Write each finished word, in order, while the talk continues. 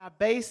Our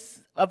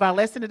base of our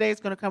lesson today is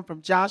going to come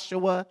from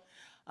Joshua,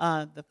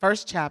 the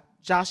first chapter,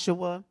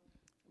 Joshua.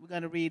 We're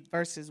going to read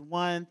verses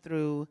 1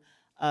 through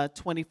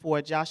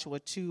 24. Joshua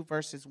 2,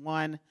 verses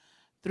 1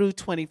 through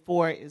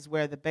 24 is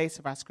where the base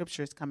of our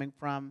scripture is coming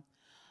from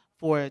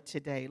for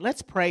today.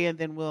 Let's pray, and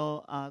then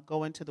we'll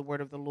go into the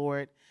word of the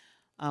Lord.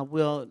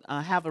 We'll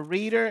have a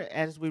reader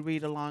as we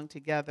read along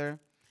together.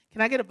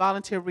 Can I get a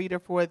volunteer reader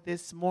for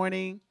this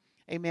morning?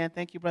 Amen.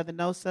 Thank you, Brother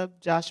Nosab.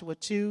 Joshua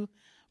 2,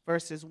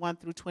 verses 1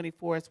 through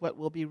 24 is what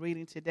we'll be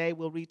reading today.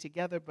 We'll read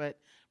together, but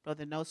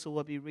Brother Nosa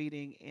will be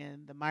reading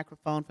in the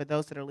microphone for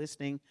those that are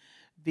listening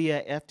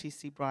via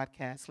FTC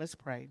broadcast. Let's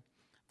pray.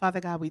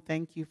 Father God, we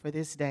thank you for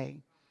this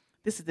day.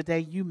 This is the day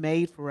you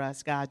made for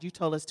us, God. You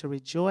told us to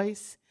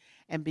rejoice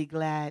and be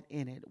glad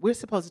in it. We're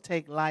supposed to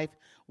take life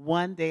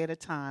one day at a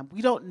time.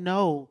 We don't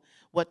know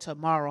what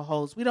tomorrow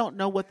holds. We don't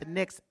know what the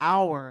next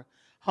hour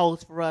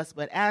holds for us.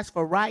 But as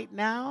for right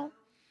now,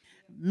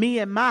 me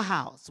and my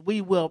house,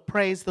 we will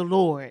praise the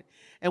Lord,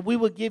 and we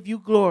will give you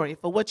glory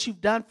for what you've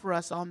done for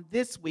us on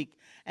this week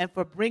and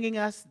for bringing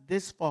us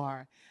this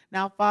far.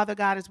 Now, Father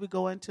God, as we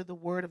go into the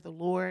word of the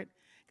Lord,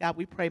 God,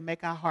 we pray,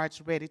 make our hearts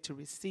ready to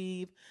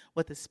receive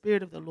what the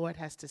Spirit of the Lord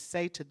has to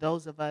say to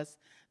those of us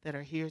that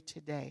are here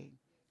today.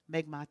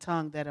 Make my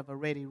tongue that of a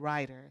ready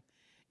writer.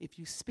 If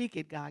you speak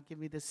it, God, give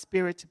me the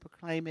Spirit to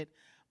proclaim it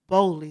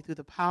boldly through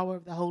the power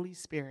of the Holy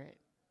Spirit.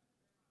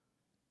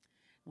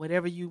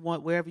 Whatever you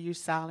want, wherever you're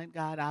silent,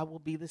 God, I will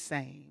be the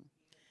same.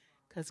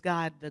 Because,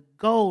 God, the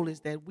goal is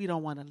that we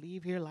don't want to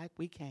leave here like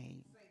we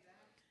came.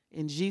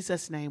 In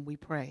Jesus' name we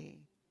pray.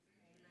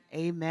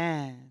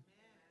 Amen.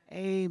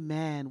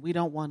 Amen. We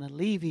don't want to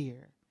leave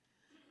here.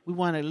 We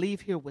want to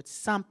leave here with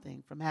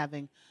something from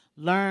having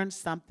learned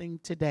something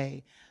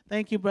today.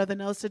 Thank you, Brother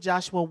Nosa.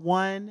 Joshua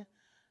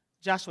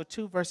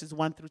 2, verses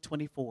 1 through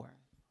 24.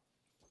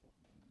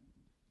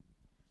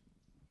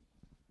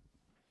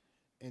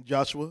 And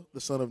Joshua,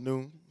 the son of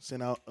Nun,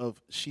 sent out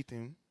of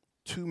Shittim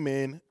 2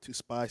 men to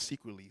spy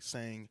secretly,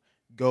 saying,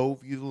 "Go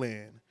view the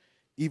land,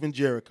 even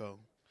Jericho."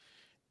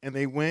 And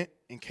they went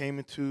and came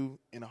into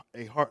an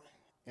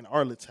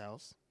harlot's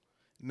house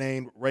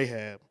named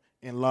Rahab,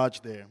 and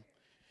lodged there.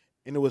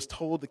 And it was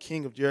told the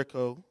king of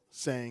Jericho,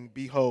 saying,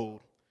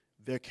 "Behold,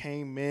 there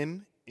came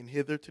men in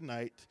hither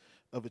tonight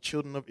of the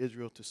children of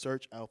Israel to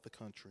search out the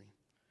country."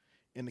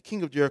 And the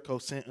king of Jericho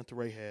sent unto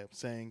Rahab,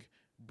 saying,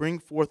 "Bring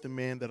forth the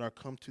men that are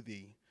come to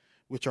thee,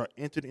 which are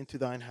entered into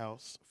thine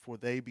house, for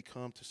they be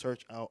come to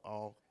search out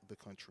all the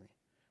country."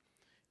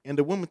 And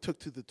the woman took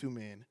to the 2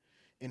 men,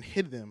 and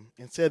hid them,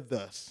 and said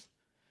thus,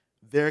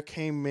 "There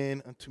came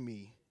men unto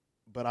me,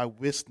 but I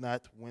wist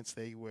not whence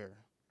they were."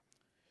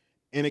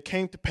 And it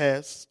came to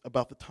pass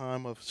about the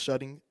time of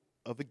shutting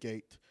of the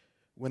gate,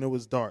 when it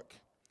was dark,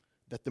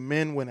 that the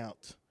men went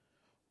out.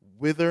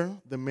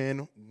 Whither the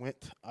men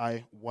went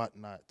I wot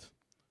not.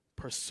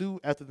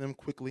 Pursue after them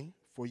quickly,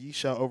 for ye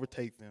shall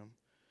overtake them.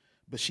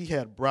 But she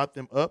had brought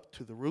them up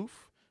to the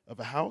roof of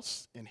a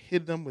house, and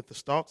hid them with the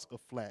stalks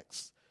of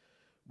flax,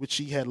 which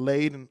she had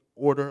laid in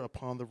order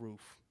upon the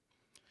roof.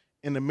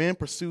 And the men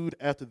pursued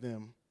after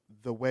them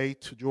the way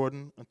to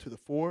Jordan unto the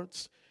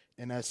fords,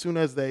 and as soon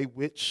as they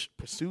which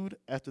pursued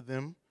after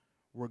them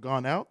were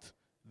gone out,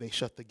 they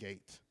shut the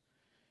gate.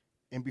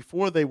 And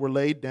before they were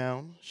laid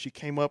down, she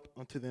came up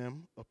unto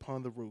them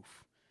upon the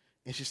roof.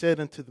 And she said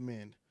unto the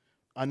men,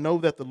 "I know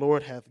that the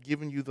Lord hath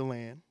given you the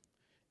land,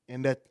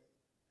 and that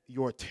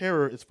your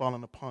terror is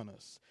fallen upon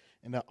us,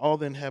 and that all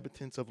the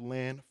inhabitants of the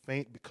land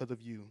faint because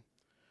of you.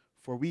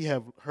 For we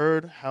have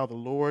heard how the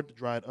Lord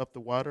dried up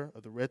the water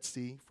of the Red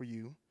Sea for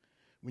you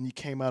when you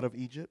came out of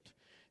Egypt,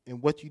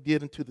 and what you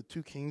did unto the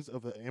 2 kings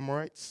of the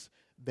Amorites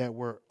that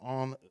were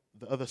on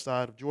the other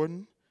side of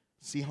Jordan,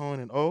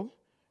 Sihon and Og,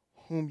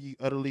 whom ye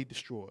utterly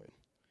destroyed.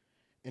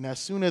 And as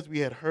soon as we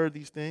had heard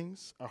these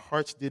things, our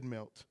hearts did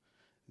melt.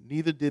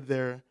 Neither did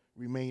there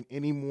remain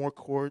any more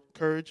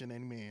courage in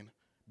any man,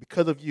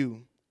 because of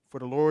you. For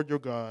the Lord your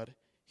God,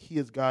 he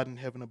is God in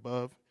heaven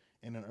above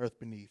and in earth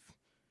beneath.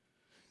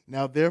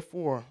 Now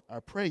therefore, I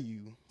pray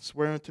you,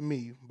 swear unto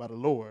me by the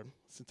Lord,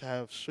 since I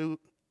have showed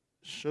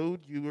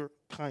you your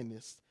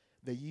kindness,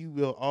 that you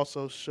will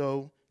also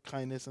show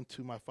kindness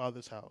unto my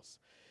father's house,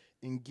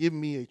 and give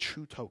me a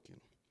true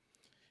token,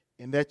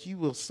 and that you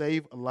will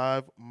save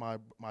alive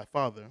my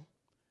father,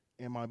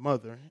 and my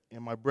mother,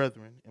 and my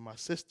brethren, and my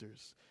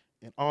sisters,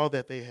 and all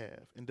that they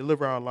have, and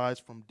deliver our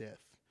lives from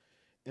death."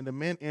 And the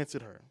men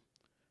answered her,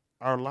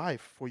 "Our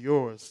life for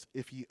yours,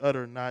 if ye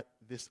utter not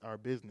this our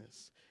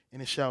business.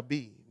 And it shall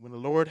be, when the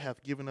Lord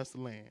hath given us the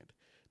land,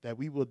 that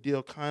we will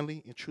deal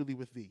kindly and truly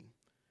with thee."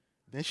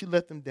 Then she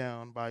let them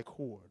down by a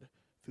cord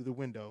through the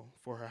window,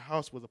 for her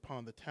house was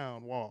upon the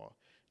town wall,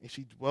 and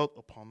she dwelt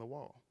upon the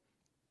wall.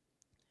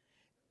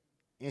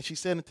 And she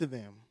said unto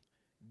them,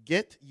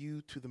 "Get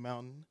you to the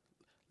mountain,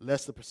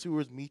 lest the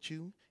pursuers meet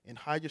you, and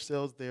hide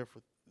yourselves there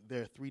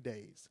 3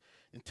 days,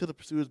 until the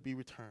pursuers be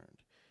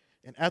returned.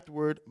 And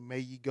afterward may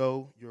ye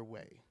go your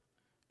way."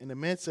 And the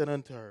men said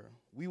unto her,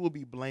 "We will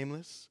be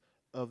blameless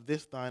of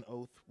this thine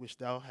oath which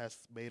thou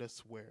hast made us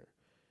swear.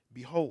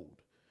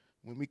 Behold,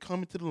 When we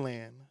come into the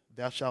land,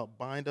 thou shalt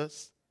bind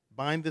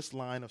this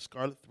line of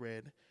scarlet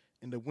thread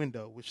in the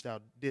window which thou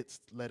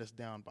didst let us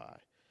down by.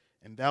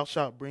 And thou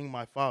shalt bring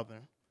my father,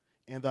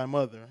 and thy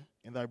mother,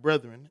 and thy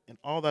brethren, and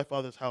all thy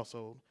father's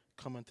household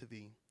come unto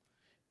thee.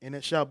 And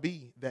it shall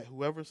be that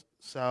whoever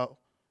shall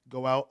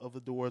go out of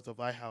the doors of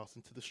thy house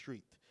into the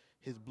street,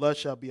 his blood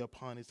shall be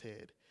upon his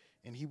head,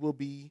 and he will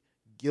be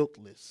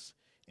guiltless.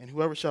 And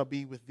whoever shall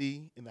be with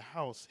thee in the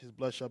house, his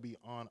blood shall be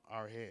on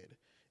our head,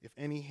 if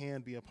any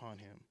hand be upon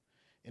him.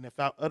 And if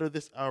thou utter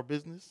this our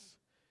business,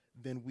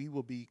 then we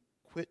will be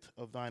quit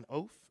of thine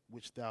oath,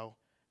 which thou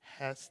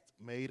hast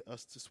made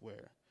us to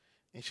swear.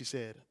 And she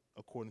said,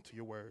 according to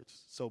your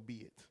words, so be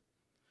it.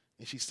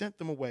 And she sent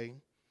them away,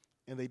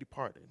 and they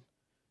departed.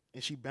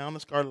 And she bound the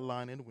scarlet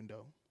line in the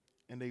window,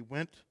 and they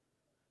went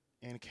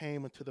and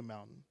came unto the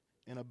mountain,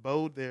 and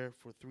abode there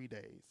for 3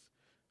 days,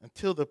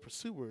 until the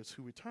pursuers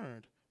who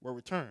were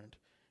returned,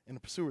 and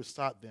the pursuers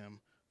sought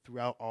them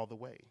throughout all the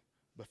way,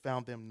 but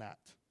found them not.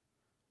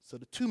 So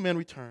the 2 men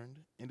returned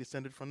and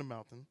descended from the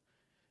mountain,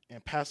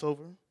 and passed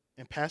over,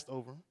 and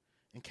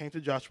came to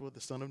Joshua the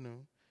son of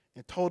Nun,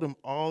 and told him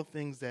all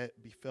things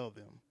that befell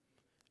them.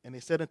 And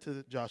they said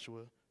unto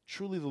Joshua,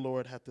 truly the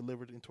Lord hath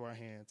delivered into our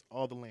hands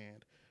all the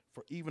land,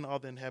 for even all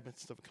the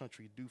inhabitants of the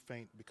country do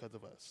faint because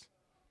of us.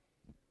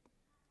 We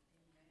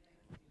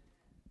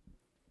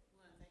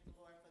want to thank the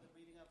Lord for the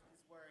reading of his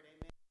word.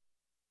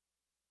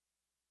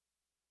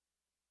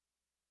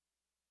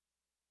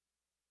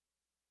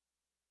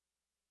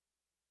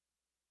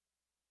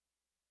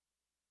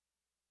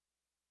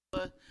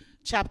 Amen.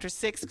 Chapter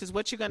 6, because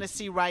what you're going to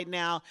see right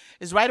now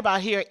is right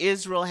about here,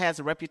 Israel has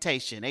a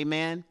reputation.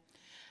 Amen.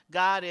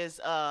 God is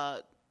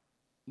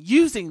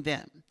using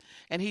them,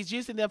 and he's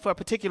using them for a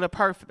particular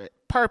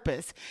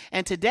purpose.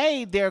 And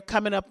today they're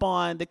coming up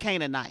on the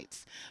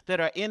Canaanites that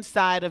are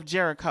inside of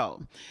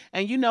Jericho.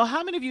 And you know,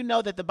 how many of you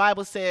know that the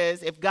Bible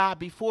says if God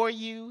be for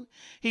you,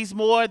 he's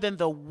more than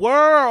the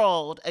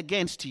world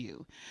against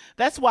you?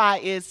 That's why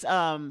it's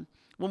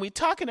when we're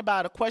talking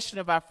about a question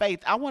of our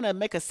faith, I want to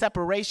make a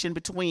separation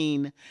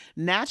between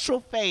natural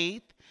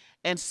faith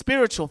and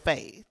spiritual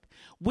faith.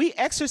 We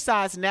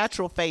exercise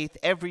natural faith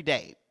every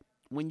day.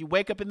 When you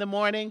wake up in the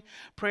morning,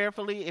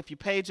 prayerfully, if you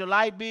paid your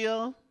light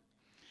bill,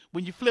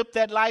 when you flip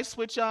that light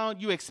switch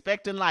on, you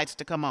expecting lights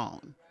to come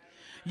on.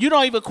 You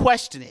don't even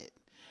question it.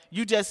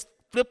 You just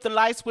flip the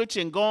light switch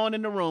and go on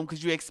in the room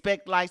because you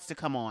expect lights to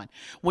come on.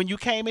 When you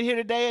came in here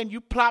today and you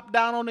plopped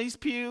down on these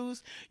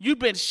pews, you've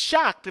been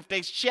shocked if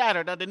they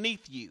shattered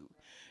underneath you.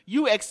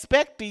 You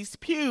expect these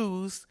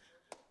pews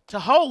to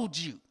hold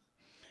you.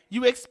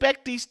 You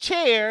expect these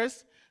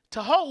chairs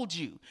to hold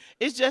you.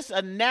 It's just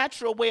a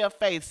natural way of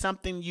faith,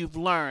 something you've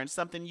learned,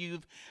 something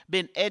you've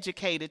been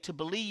educated to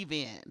believe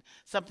in,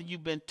 something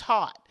you've been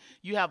taught.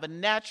 You have a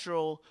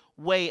natural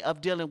way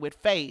of dealing with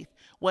faith.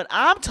 What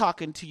I'm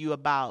talking to you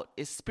about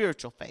is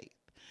spiritual faith.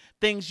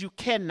 Things you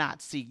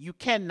cannot see, you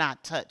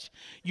cannot touch.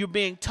 You're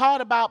being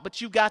taught about,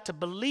 but you got to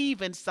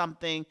believe in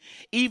something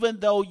even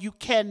though you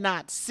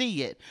cannot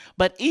see it.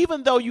 But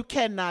even though you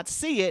cannot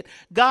see it,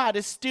 God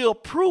is still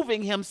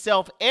proving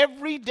himself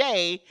every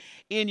day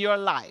in your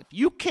life.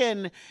 You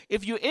can,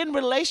 if you're in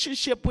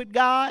relationship with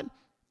God,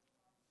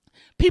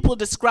 people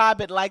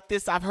describe it like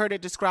this. I've heard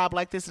it described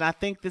like this, and I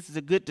think this is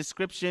a good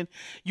description.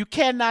 You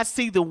cannot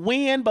see the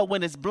wind, but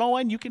when it's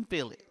blowing, you can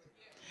feel it.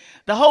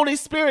 The Holy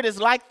Spirit is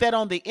like that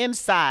on the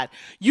inside.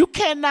 You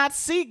cannot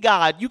see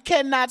God. You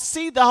cannot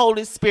see the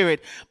Holy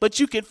Spirit, but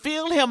you can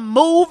feel him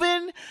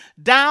moving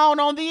down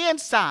on the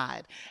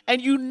inside.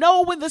 And you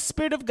know when the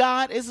Spirit of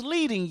God is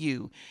leading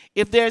you.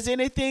 If there's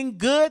anything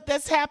good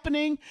that's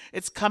happening,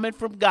 it's coming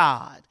from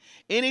God.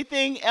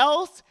 Anything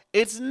else,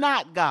 it's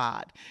not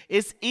God.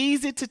 It's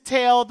easy to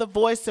tell the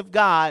voice of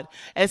God,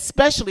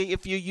 especially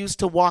if you're used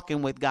to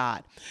walking with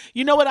God.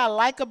 You know what I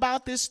like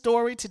about this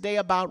story today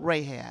about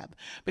Rahab?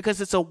 Because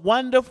it's a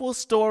wonderful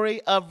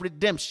story of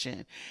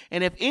redemption.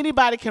 And if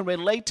anybody can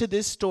relate to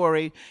this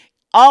story,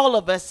 all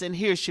of us in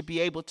here should be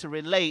able to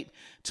relate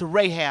to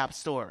Rahab's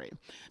story.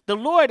 The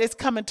Lord is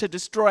coming to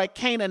destroy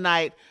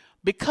Canaanite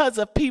because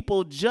of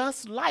people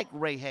just like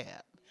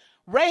Rahab.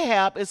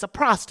 Rahab is a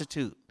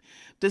prostitute.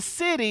 The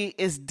city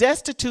is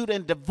destitute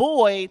and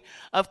devoid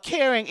of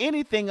caring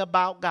anything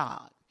about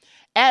God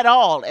at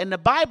all. And the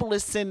Bible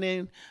is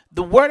sending,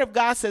 the word of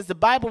God says the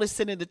Bible is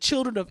sending the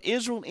children of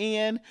Israel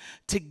in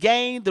to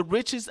gain the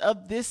riches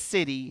of this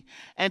city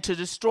and to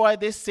destroy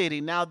this city.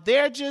 Now,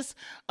 they're just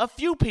a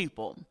few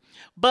people,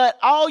 but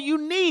all you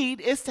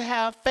need is to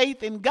have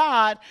faith in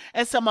God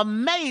and some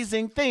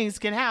amazing things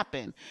can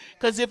happen.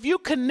 Because if you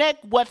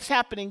connect what's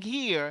happening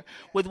here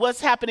with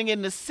what's happening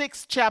in the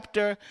 6th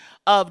chapter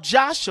of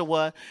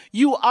Joshua,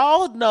 you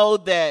all know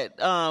that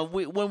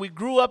when we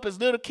grew up as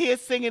little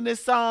kids singing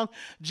this song,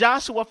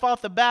 Joshua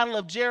fought the battle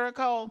of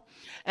Jericho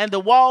and the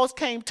walls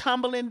came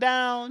tumbling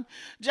down.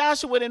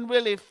 Joshua didn't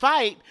really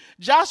fight.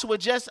 Joshua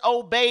just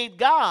obeyed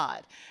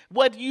God.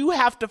 What you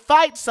have to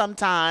fight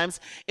sometimes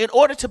in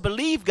order to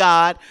believe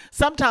God,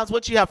 sometimes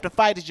what you have to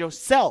fight is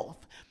yourself.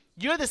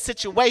 You're the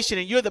situation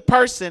and you're the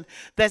person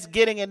that's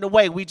getting in the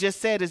way. We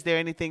just said, is there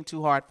anything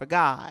too hard for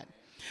God?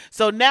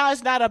 So now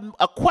it's not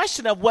a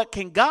question of what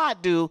can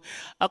God do.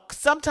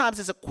 Sometimes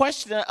it's a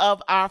question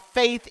of our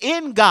faith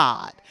in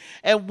God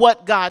and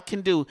what God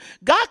can do.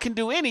 God can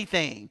do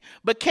anything,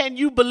 but can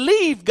you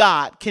believe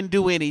God can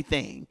do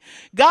anything?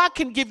 God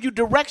can give you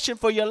direction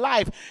for your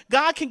life.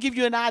 God can give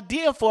you an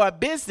idea for a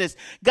business.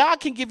 God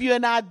can give you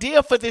an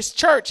idea for this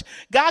church.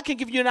 God can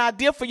give you an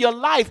idea for your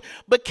life,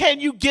 but can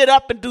you get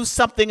up and do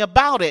something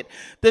about it?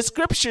 The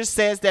scripture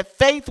says that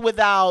faith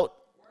without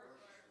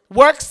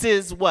works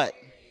is what?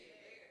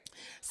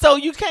 So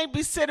you can't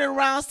be sitting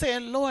around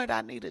saying, Lord,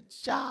 I need a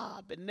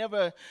job, and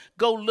never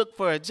go look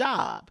for a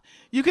job.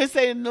 You can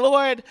say,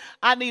 Lord,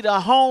 I need a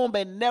home,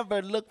 and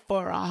never look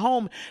for a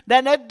home.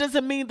 Now, that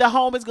doesn't mean the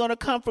home is going to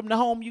come from the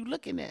home you're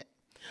looking at,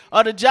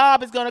 or the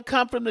job is going to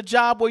come from the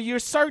job where you're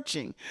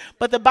searching.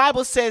 But the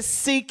Bible says,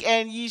 seek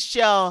and ye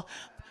shall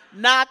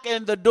knock,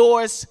 and the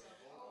doors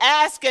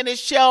ask, and it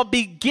shall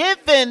be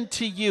given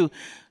to you.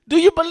 Do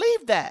you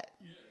believe that?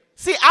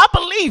 See, I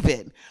believe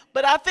it,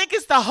 but I think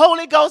it's the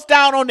Holy Ghost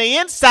down on the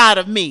inside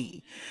of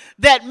me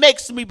that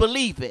makes me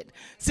believe it.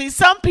 See,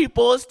 some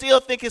people still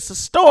think it's a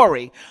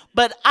story,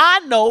 but I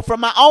know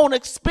from my own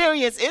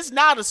experience, it's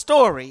not a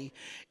story.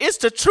 It's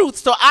the truth.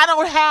 So I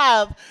don't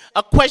have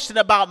a question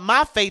about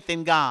my faith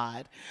in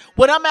God.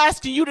 What I'm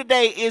asking you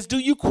today is, do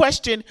you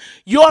question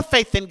your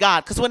faith in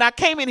God? Because when I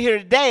came in here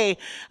today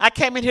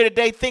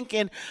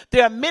thinking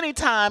there are many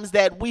times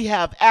that we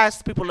have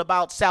asked people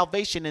about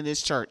salvation in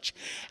this church.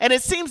 And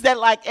it seems that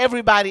like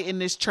everybody in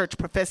this church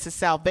professes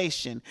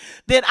salvation.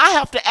 Then I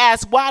have to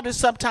ask, why do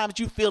sometimes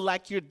you feel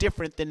like you're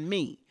different than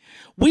me?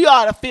 We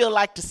ought to feel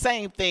like the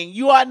same thing.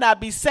 You ought not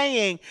be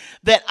saying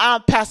that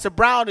I'm Pastor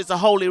Brown is a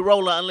holy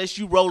roller unless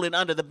you rolling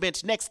under the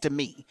bench next to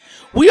me.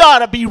 We ought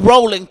to be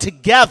rolling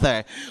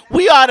together.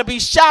 We ought to be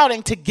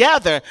shouting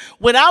together.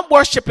 When I'm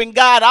worshiping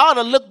God, I ought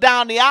to look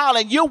down the aisle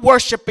and you're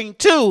worshiping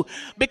too,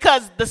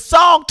 because the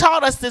song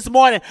taught us this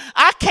morning,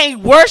 I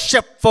can't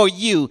worship for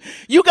you.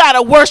 You got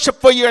to worship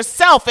for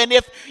yourself. And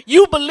if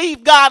you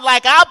believe God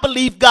like I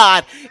believe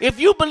God, if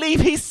you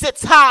believe he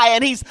sits high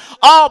and he's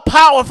all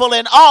powerful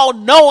and all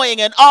knowing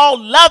and all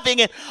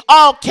loving and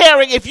all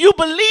caring, if you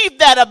believe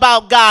that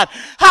about God,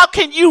 how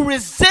can you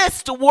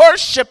resist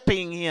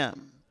worshiping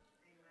him?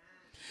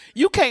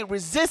 You can't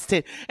resist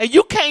it, and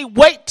you can't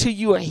wait till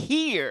you are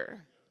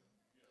here.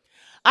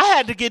 I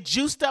had to get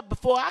juiced up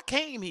before I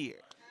came here.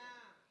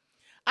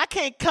 I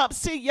can't come.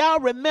 See, y'all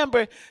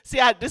remember,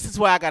 this is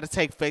where I got to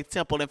take Faith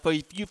Temple. And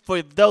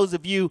for those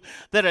of you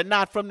that are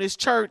not from this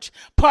church,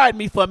 pardon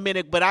me for a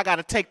minute, but I got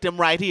to take them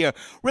right here.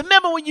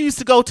 Remember when you used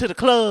to go to the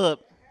club?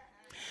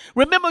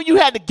 Remember you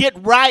had to get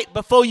right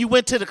before you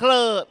went to the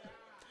club?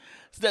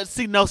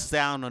 See, no, I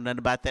don't know nothing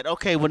about that.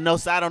 Okay, well, no,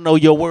 I don't know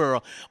your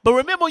world. But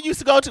remember when you used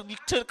to go to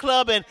the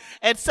club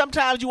and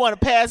sometimes you want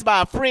to pass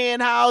by a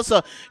friend's house,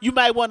 or you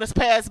might want to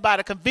pass by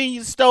the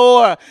convenience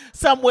store or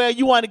somewhere.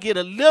 You want to get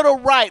a little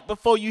right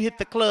before you hit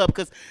the club,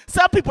 because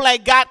some people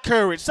ain't got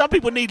courage. Some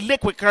people need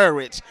liquid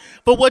courage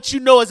for what you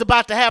know is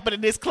about to happen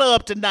in this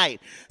club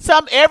tonight.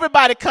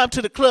 Everybody come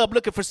to the club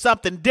looking for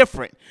something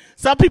different.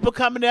 Some people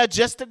come in there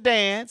just to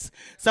dance.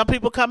 Some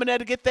people come in there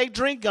to get their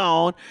drink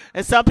on.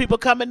 And some people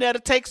come in there to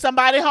take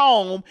somebody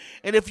home.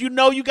 And if you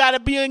know you got to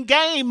be in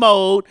game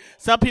mode,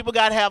 some people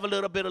got to have a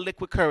little bit of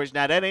liquid courage.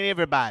 Now, that ain't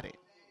everybody.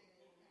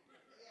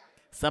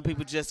 Some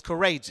people just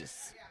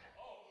courageous.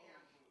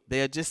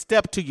 They'll just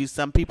step to you.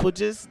 Some people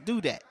just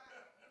do that.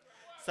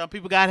 Some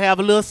people got to have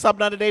a little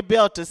something under their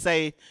belt to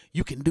say,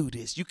 you can do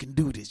this, you can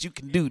do this, you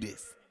can do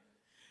this.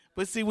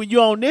 But see, when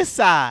you're on this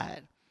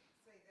side,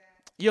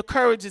 your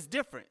courage is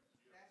different.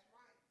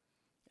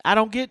 I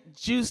don't get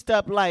juiced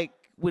up like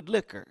with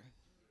liquor.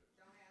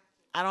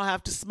 I don't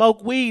have to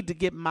smoke weed to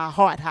get my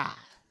heart high.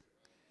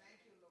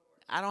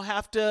 I don't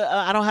have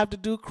to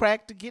do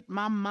crack to get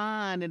my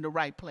mind in the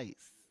right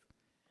place.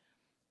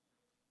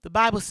 The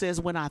Bible says,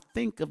 when I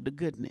think of the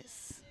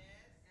goodness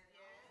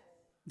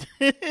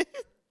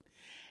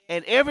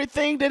and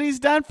everything that he's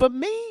done for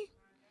me,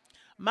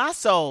 my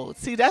soul.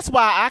 See, that's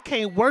why I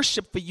can't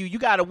worship for you. You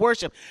got to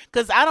worship,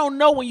 because I don't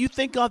know when you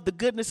think of the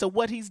goodness of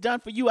what he's done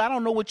for you. I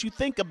don't know what you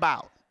think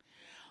about.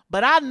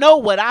 But I know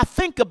what I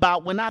think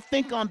about when I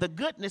think on the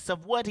goodness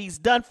of what he's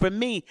done for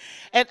me.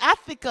 And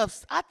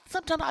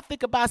sometimes I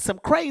think about some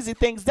crazy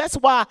things. That's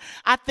why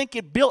I think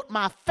it built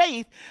my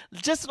faith,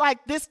 just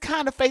like this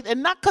kind of faith.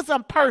 And not because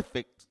I'm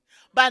perfect,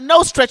 by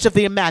no stretch of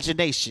the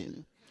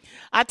imagination.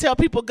 I tell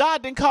people,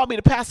 God didn't call me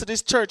to pastor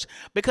this church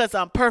because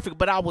I'm perfect,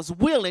 but I was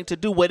willing to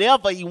do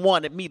whatever he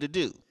wanted me to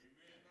do.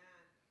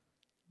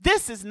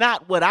 This is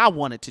not what I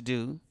wanted to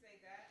do.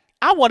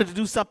 I wanted to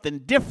do something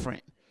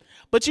different.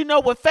 But you know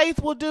what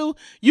faith will do?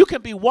 You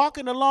can be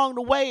walking along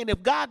the way, and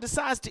if God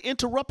decides to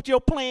interrupt your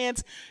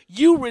plans,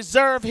 you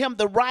reserve him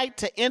the right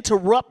to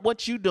interrupt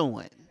what you're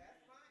doing.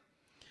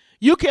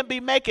 You can be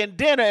making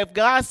dinner. If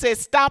God says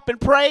stop and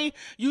pray,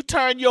 you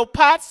turn your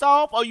pots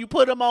off or you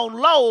put them on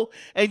low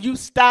and you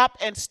stop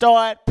and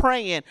start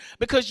praying,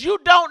 because you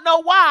don't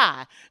know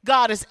why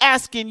God is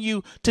asking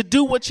you to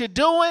do what you're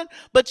doing,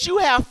 but you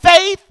have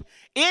faith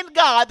in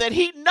God that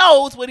he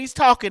knows what he's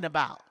talking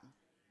about.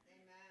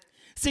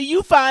 See,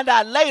 you find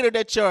out later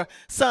that your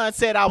son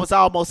said, I was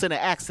almost in an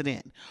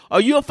accident.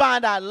 Or you'll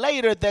find out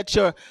later that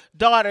your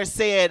daughter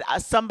said,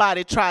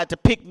 somebody tried to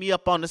pick me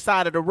up on the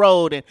side of the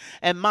road,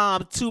 and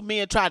mom, 2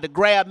 men tried to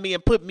grab me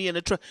and put me in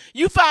the truck.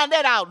 You find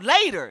that out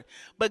later.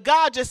 But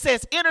God just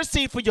says,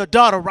 intercede for your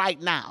daughter right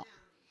now.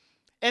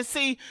 And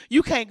see,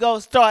 you can't go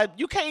start,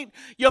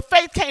 your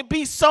faith can't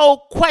be so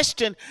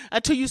questioned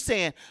until you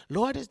saying,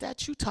 Lord, is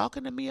that you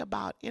talking to me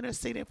about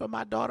interceding for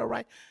my daughter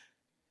right?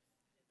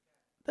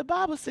 The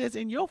Bible says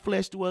in your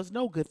flesh dwells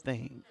no good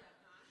thing.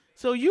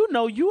 So you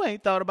know you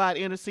ain't thought about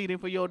interceding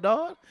for your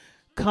daughter.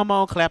 Come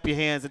on, clap your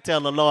hands and tell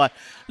the Lord,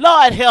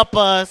 Lord, help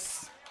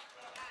us.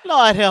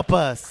 Lord, help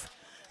us.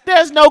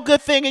 There's no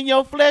good thing in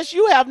your flesh.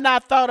 You have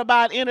not thought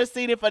about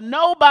interceding for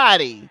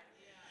nobody.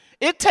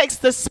 It takes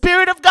the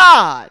Spirit of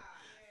God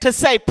to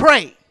say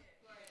pray.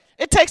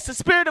 It takes the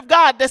Spirit of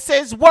God that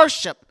says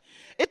worship.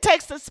 It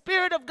takes the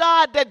Spirit of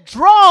God that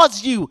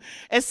draws you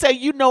and say,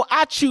 you know,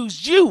 I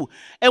choose you.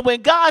 And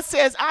when God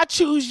says, I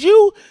choose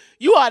you,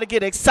 you ought to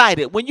get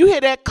excited. When you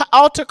hear that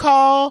altar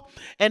call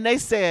and they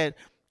said,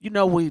 you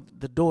know,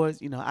 the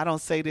doors, you know, I don't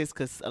say this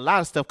because a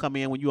lot of stuff come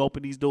in when you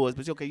open these doors.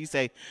 But okay, you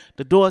say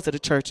the doors of the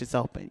church is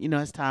open. You know,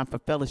 it's time for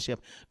fellowship.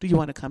 Do you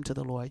want to come to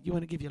the Lord? You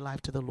want to give your life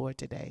to the Lord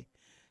today?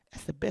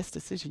 That's the best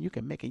decision you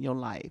can make in your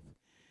life.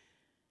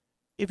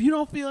 If you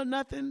don't feel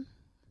nothing,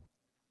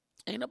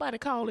 ain't nobody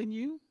calling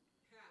you.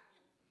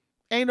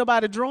 Ain't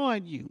nobody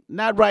drawing you.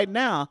 Not right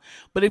now.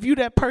 But if you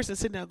that person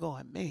sitting there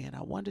going, man,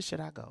 I wonder should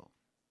I go?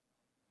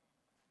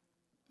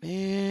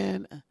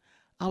 Man,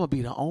 I'm going to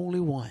be the only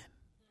one.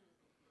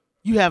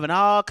 You having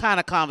all kind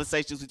of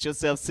conversations with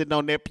yourself sitting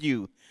on that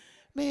pew.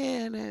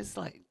 Man, it's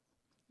like,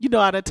 you know,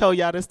 I done told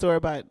y'all this story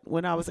about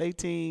when I was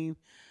 18,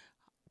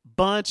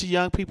 bunch of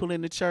young people in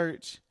the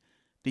church,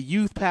 the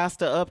youth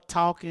pastor up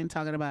talking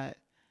about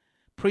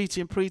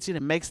preaching,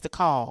 and makes the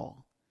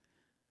call.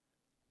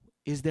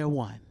 Is there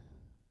one?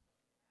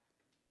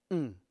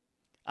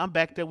 I'm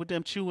back there with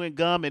them chewing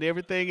gum and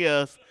everything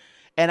else,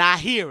 and I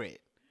hear it.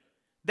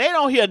 They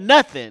don't hear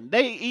nothing.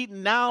 They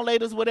eating now,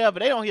 laters, whatever.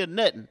 They don't hear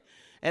nothing.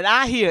 And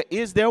I hear,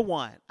 is there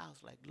one? I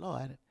was like,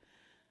 Lord,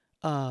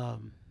 I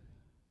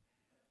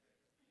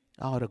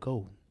ought to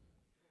go.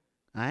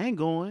 I ain't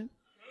going.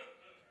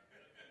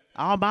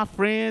 All my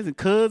friends and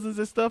cousins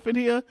and stuff in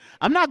here,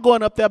 I'm not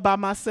going up there by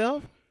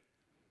myself.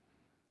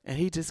 And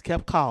he just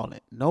kept calling.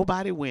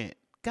 Nobody went.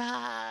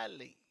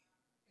 Golly.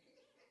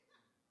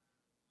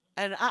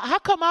 And how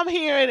come I'm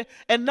hearing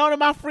and none of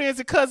my friends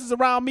and cousins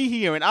around me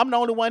hearing? I'm the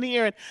only one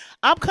hearing.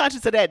 I'm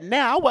conscious of that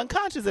now. I wasn't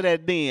conscious of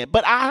that then.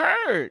 But I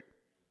heard.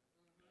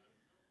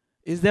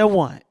 Is there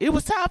one? It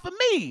was time for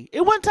me.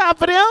 It wasn't time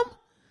for them.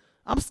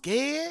 I'm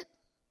scared.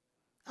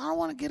 I don't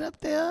want to get up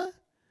there.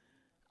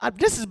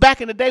 This is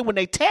back in the day when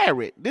they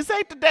tarried. This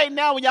ain't the day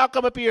now when y'all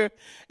come up here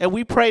and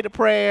we pray the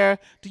prayer.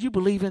 Do you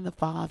believe in the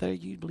Father?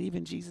 You believe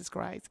in Jesus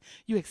Christ?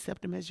 You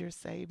accept him as your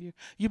Savior?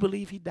 You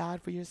believe he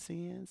died for your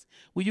sins?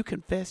 Will you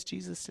confess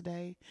Jesus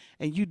today?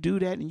 And you do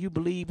that and you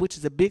believe, which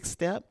is a big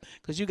step,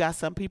 because you got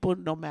some people,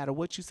 no matter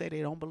what you say,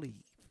 they don't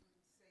believe.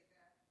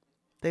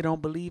 They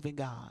don't believe in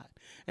God.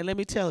 And let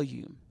me tell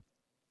you,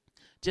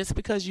 just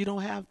because you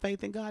don't have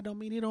faith in God don't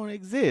mean he don't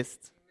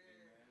exist.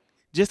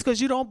 Just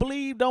because you don't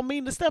believe don't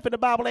mean the stuff in the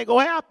Bible ain't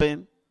going to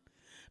happen.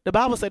 The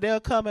Bible said there'll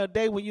come a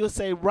day when you'll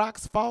say,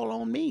 rocks fall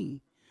on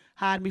me.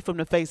 Hide me from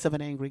the face of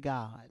an angry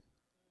God.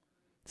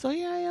 So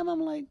here I am. I'm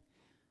like,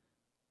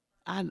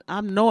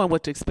 I'm knowing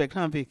what to expect,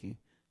 huh, Vicky?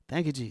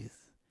 Thank you, Jesus.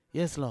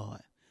 Yes,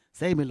 Lord.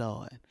 Save me,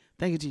 Lord.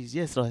 Thank you, Jesus.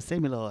 Yes, Lord.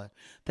 Save me, Lord.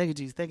 Thank you,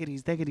 Jesus. Thank you,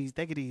 Jesus. Thank you, Jesus.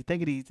 Thank you, Jesus.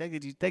 Thank you, Jesus. Thank you,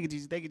 Jesus. Thank you,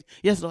 Jesus. Thank you, Jesus.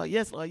 Yes, Lord.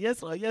 Yes, Lord.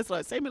 Yes, Lord. Yes,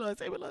 Lord. Save me, Lord.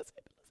 Save me, Lord.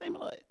 Save me,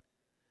 Lord.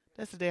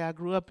 That's the day I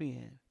grew up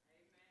in.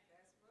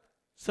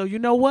 So you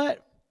know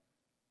what?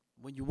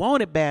 When you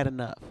want it bad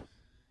enough,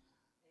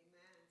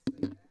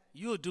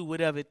 you'll do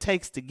whatever it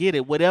takes to get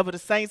it. Whatever the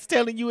saints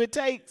telling you it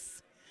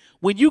takes.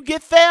 When you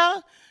get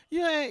there,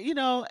 you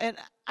know, and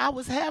I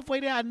was halfway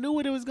there. I knew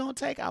what it was going to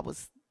take.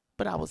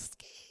 But I was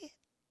scared.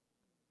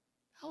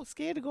 I was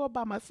scared to go up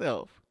by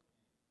myself.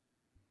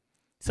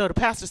 So the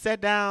pastor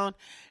sat down,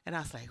 and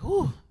I was like,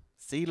 "Whew,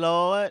 see,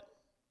 Lord,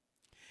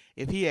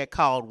 if he had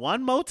called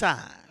one more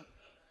time,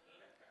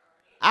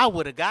 I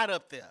would have got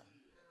up there."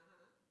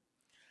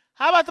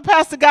 How about the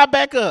pastor got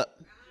back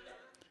up?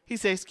 He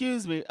said,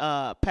 excuse me,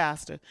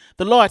 pastor.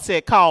 The Lord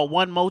said, call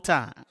one more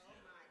time.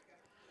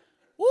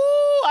 Woo,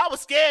 I was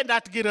scared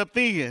not to get up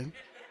then.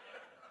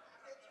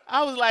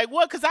 I was like,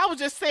 what? Because I was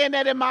just saying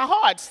that in my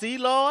heart. See,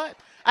 Lord?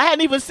 I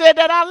hadn't even said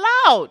that out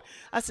loud.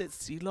 I said,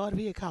 see, Lord, if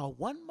he had called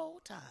one more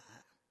time.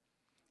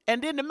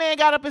 And then the man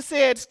got up and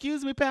said,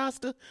 excuse me,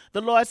 pastor. The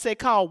Lord said,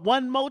 call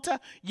one more time.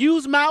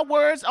 Use my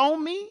words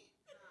on me.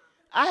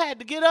 I had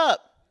to get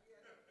up.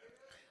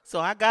 So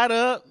I got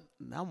up.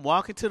 And I'm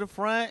walking to the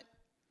front,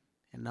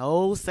 and the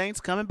old saints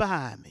coming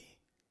behind me.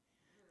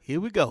 Here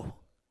we go.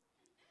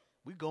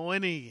 We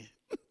going in.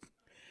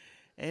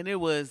 And it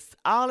was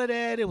all of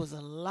that. It was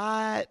a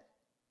lot.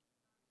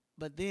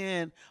 But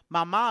then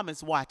my mom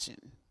is watching.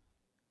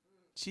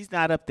 She's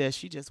not up there.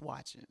 She just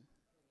watching.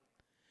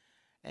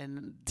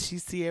 And she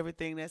see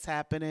everything that's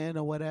happening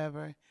or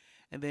whatever.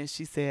 And then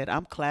she said,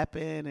 I'm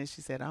clapping. And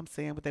she said, I'm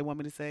saying what they want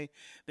me to say.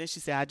 Then she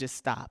said, I just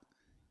stopped.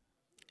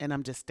 And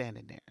I'm just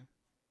standing there.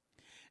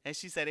 And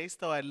she said they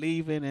started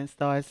leaving and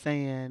started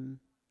saying,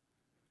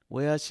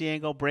 well, she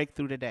ain't going to break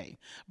through today.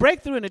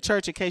 Breakthrough in the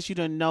church, in case you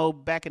didn't know,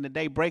 back in the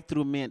day,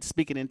 breakthrough meant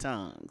speaking in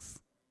tongues.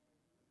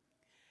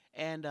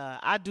 And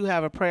I do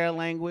have a prayer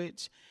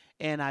language,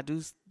 and I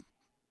do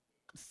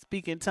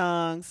speak in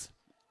tongues.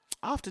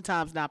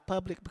 Oftentimes not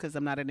public because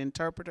I'm not an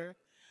interpreter.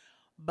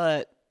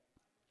 But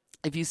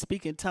if you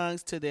speak in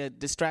tongues to the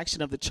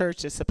distraction of the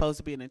church, there's supposed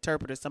to be an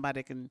interpreter, somebody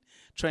that can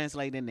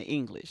translate into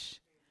English.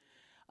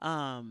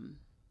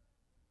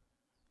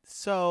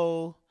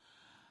 So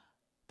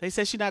they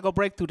said she's not going to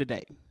break through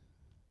today.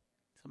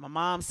 So my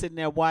mom's sitting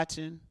there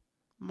watching.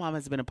 My mom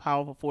has been a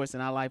powerful force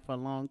in our life for a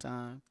long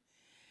time.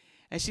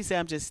 And she said,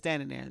 I'm just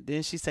standing there.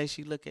 Then she said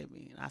she looked at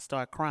me, and I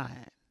started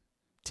crying.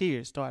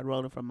 Tears started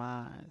rolling from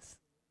my eyes.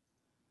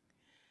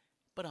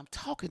 But I'm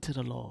talking to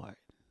the Lord.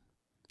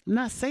 I'm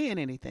not saying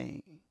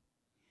anything.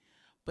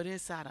 But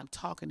inside, I'm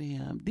talking to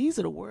him. These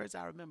are the words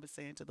I remember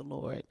saying to the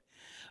Lord.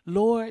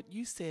 Lord,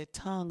 you said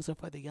tongues are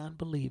for the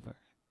unbeliever.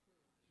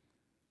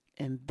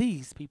 And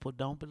these people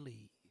don't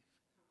believe.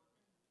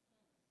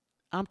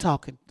 I'm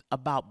talking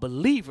about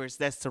believers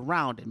that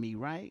surrounded me,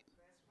 right?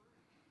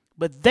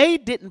 But they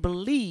didn't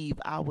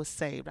believe I was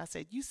saved. I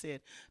said, you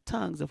said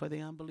tongues are for the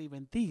unbeliever,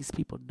 and these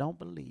people don't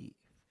believe.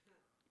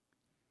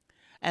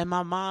 And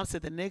my mom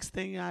said the next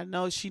thing I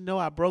know, she know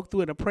I broke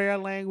through in a prayer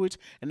language,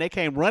 and they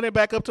came running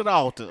back up to the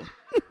altar.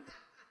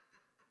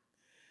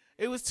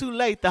 It was too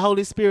late. The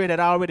Holy Spirit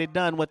had already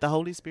done what the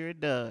Holy Spirit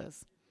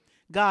does.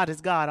 God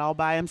is God all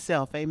by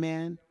himself.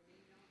 Amen.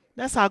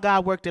 That's how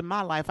God worked in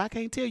my life. I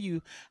can't tell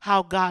you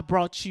how God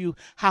brought you,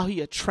 how he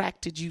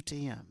attracted you to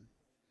him.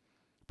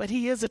 But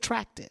he is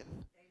attractive.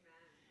 Amen.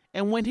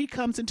 And when he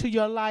comes into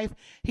your life,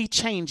 he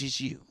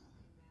changes you.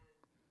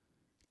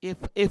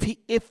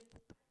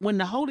 When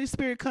the Holy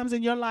Spirit comes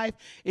in your life,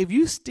 if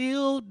you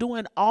still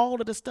doing all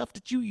of the stuff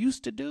that you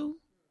used to do,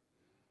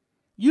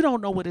 you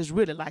don't know what it's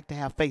really like to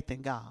have faith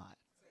in God.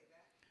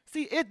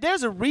 See,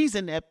 there's a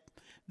reason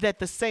that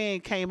the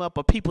saying came up,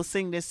 or people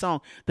sing this song,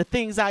 the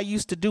things I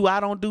used to do, I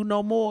don't do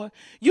no more.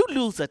 You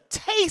lose a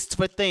taste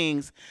for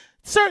things.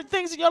 Certain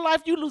things in your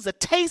life you lose a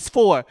taste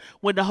for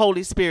when the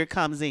Holy Spirit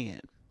comes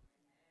in.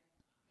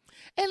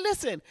 And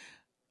listen,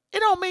 it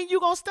don't mean you're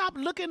going to stop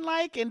looking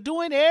like and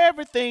doing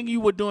everything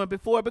you were doing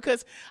before,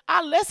 because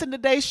our lesson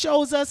today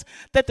shows us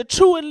that the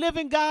true and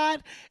living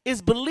God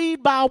is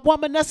believed by a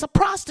woman that's a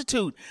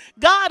prostitute.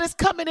 God is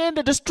coming in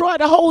to destroy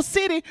the whole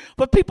city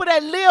for people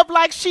that live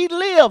like she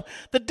lived.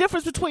 The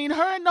difference between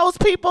her and those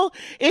people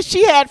is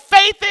she had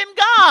faith in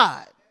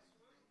God.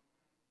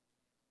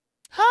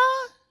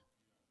 Huh?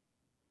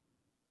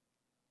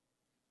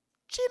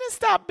 She didn't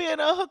stop being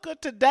a hooker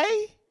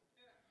today.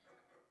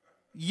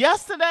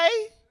 Yesterday,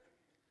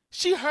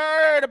 she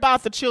heard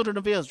about the children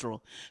of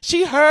Israel.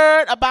 She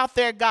heard about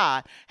their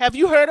God. Have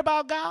you heard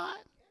about God?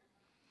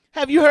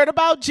 Have you heard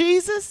about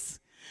Jesus?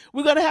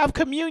 We're going to have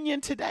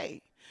communion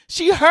today.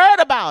 She heard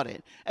about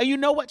it. And you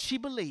know what? She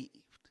believed.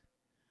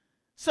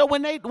 So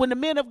when the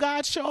men of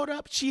God showed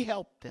up, she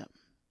helped them.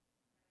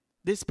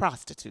 This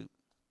prostitute.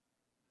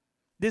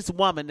 This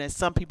woman that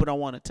some people don't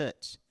want to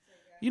touch.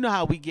 You know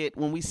how we get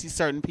when we see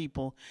certain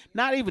people,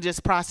 not even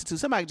just prostitutes,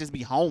 somebody just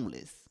be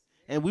homeless,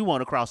 and we want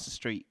to cross the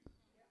street.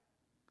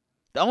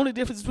 The only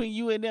difference between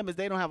you and them is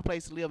they don't have a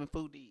place to live and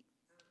food to eat.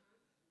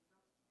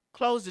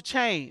 Clothes to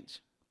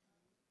change.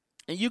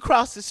 And you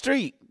cross the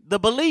street. The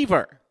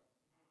believer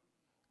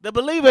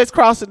is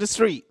crossing the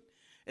street.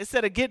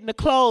 Instead of getting the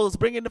clothes,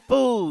 bringing the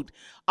food,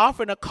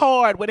 offering a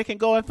card where they can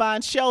go and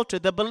find shelter,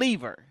 the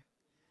believer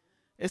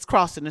is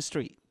crossing the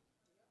street.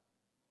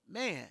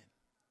 Man,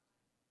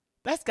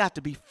 that's got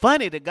to be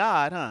funny to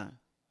God, huh?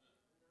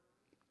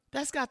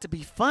 That's got to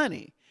be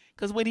funny.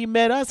 Because when he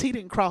met us, he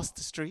didn't cross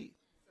the street.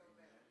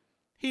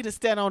 He didn't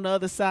stand on the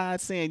other side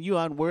saying, you're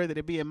unworthy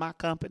to be in my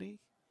company.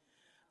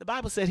 The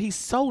Bible said he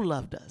so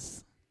loved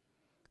us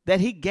that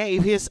he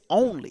gave his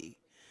only.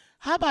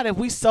 How about if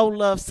we so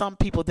love some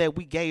people that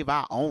we gave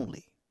our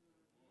only?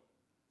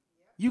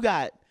 You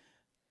got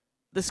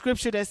the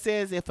scripture that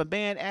says if a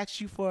man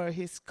asks you for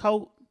his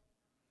coat,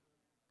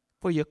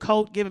 for your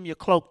coat, give him your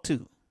cloak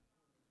too.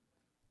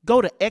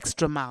 Go the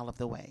extra mile of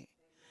the way.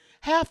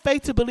 Have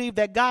faith to believe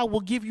that God will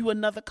give you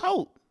another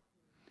coat.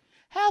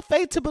 Have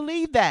faith to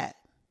believe that.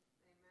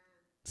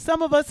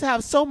 Some of us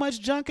have so much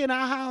junk in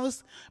our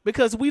house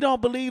because we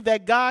don't believe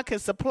that God can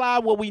supply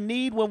what we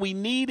need when we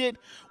need it.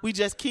 We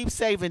just keep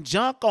saving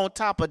junk on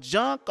top of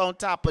junk on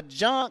top of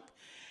junk.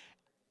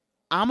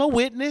 I'm a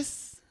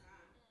witness.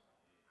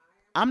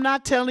 I'm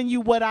not telling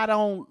you what I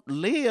don't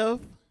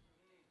live.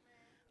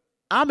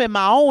 I'm in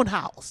my own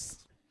house.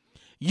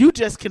 You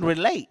just can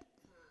relate.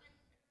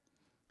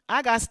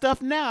 I got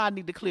stuff now I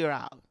need to clear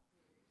out.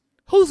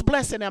 Whose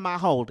blessing am I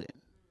holding?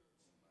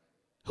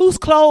 Whose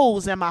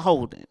clothes am I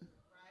holding?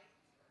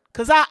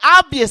 Because I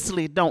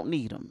obviously don't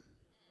need them.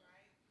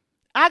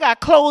 I got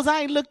clothes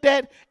I ain't looked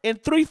at in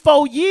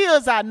 3-4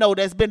 years. I know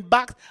that's been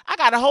boxed. I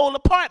got a whole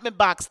apartment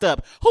boxed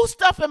up. Whose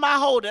stuff am I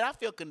holding? I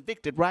feel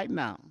convicted right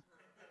now.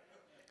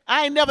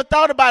 I ain't never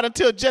thought about it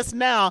until just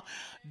now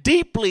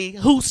deeply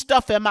whose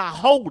stuff am I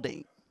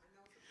holding.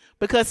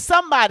 Because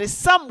somebody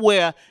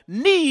somewhere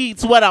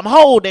needs what I'm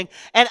holding,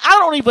 and I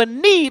don't even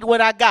need what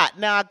I got.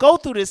 Now, I go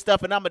through this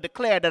stuff, and I'm going to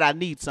declare that I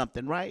need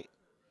something, right?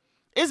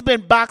 It's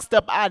been boxed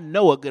up, I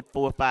know, a good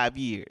 4 or 5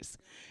 years.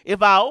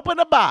 If I open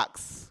a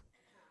box,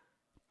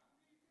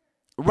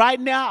 right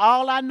now,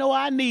 all I know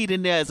I need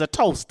in there is a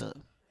toaster.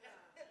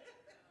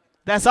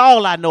 That's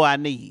all I know I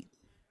need.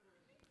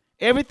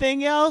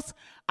 Everything else,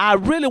 I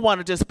really want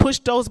to just push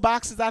those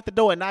boxes out the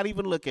door and not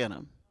even look at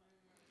them.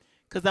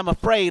 Because I'm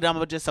afraid I'm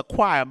going to just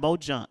acquire more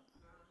junk.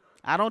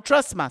 I don't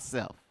trust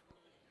myself.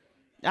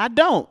 I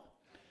don't.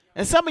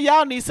 And some of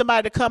y'all need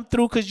somebody to come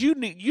through because you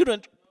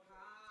don't.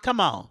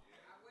 Come on.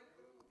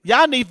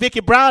 Y'all need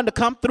Vicki Brown to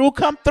come through.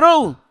 Come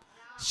through.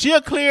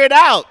 She'll clear it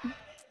out.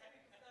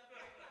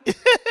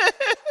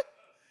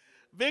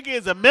 Vicki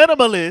is a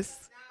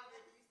minimalist.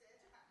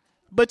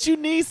 But you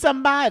need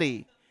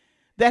somebody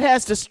that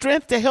has the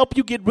strength to help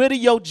you get rid of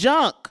your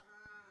junk.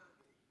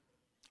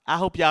 I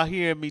hope y'all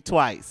hearing me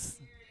twice.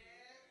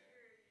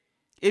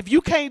 If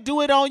you can't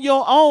do it on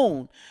your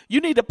own,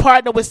 you need to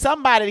partner with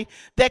somebody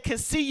that can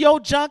see your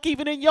junk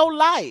even in your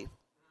life.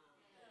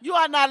 You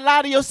are not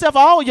lying to yourself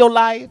all your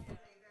life.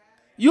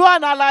 You are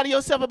not lying to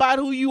yourself about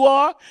who you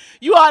are.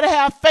 You ought to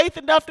have faith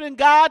enough in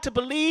God to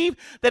believe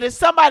that if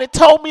somebody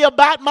told me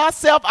about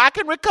myself, I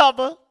can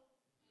recover.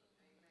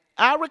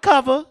 I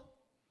recover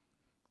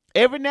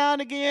every now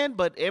and again,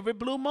 but every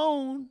blue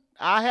moon,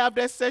 I have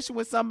that session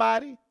with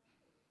somebody.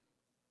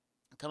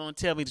 Come on,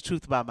 tell me the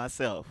truth about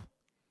myself.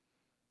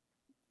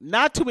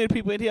 Not too many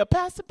people in here.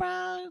 Pastor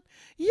Brown,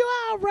 you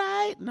all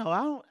right? No,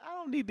 I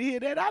don't need to hear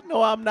that. I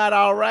know I'm not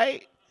all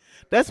right.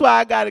 That's why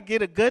I got to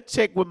get a gut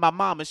check with my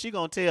mama. She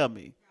going to tell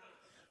me.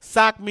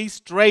 Sock me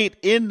straight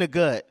in the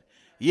gut.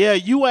 Yeah,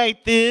 you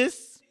ain't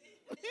this.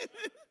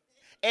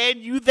 And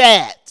you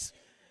that.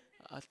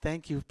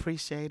 Thank you.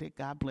 Appreciate it.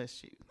 God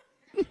bless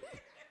you.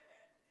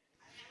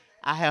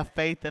 I have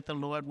faith that the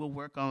Lord will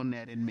work on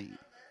that in me.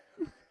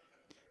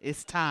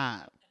 It's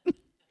time.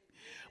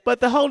 But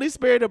the Holy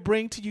Spirit will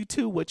bring to you,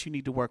 too, what you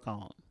need to work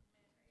on.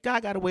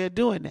 God got a way of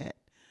doing that.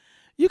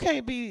 You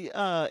can't be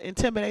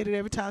intimidated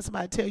every time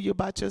somebody tell you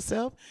about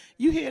yourself.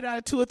 You hear it out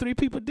of 2 or 3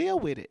 people, deal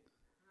with it.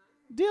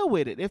 Deal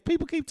with it. If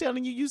people keep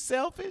telling you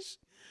selfish,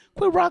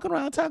 quit rocking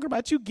around talking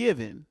about you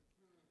giving.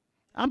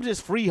 I'm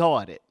just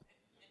free-hearted.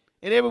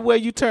 And everywhere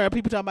you turn,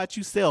 people talking about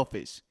you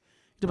selfish.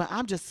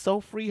 I'm just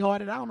so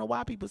free-hearted. I don't know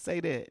why people say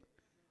that.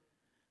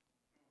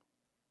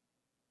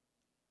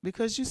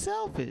 Because you're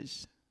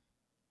selfish.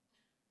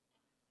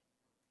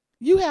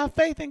 You have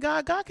faith in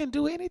God. God can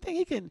do anything.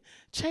 He can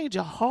change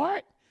a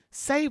heart,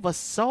 save a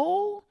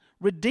soul,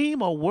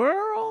 redeem a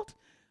world.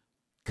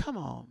 Come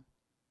on.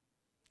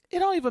 It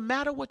don't even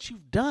matter what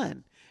you've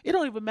done. It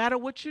don't even matter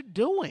what you're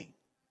doing.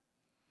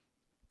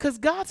 Because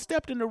God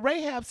stepped into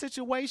Rahab's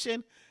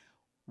situation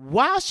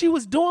while she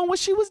was doing what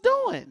she was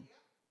doing.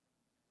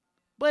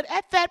 But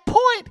at that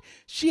point,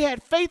 she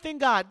had faith in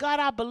God.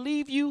 God, I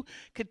believe you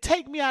can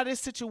take me out of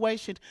this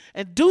situation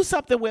and do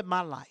something with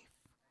my life.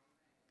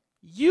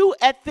 You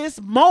at this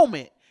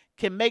moment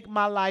can make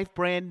my life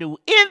brand new.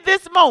 In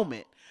this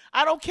moment.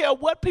 I don't care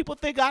what people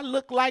think I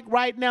look like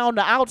right now on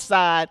the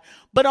outside,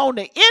 but on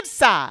the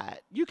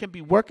inside, you can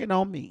be working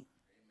on me.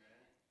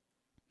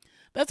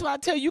 That's why I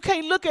tell you, you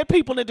can't look at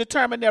people and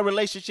determine their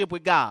relationship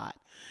with God.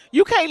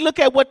 You can't look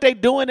at what they're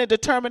doing and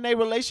determine their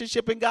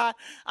relationship in God.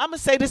 I'm going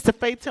to say this to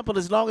Faith Temple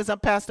as long as I'm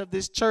pastor of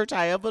this church,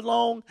 however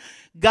long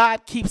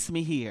God keeps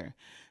me here.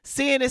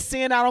 Sin is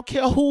sin. I don't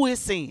care who is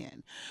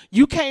sin.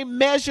 You can't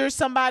measure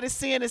somebody's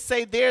sin and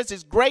say theirs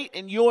is great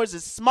and yours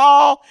is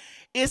small.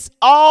 It's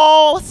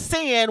all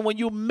sin when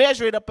you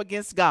measure it up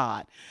against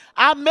God.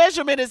 Our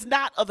measurement is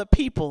not of the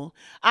people.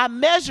 Our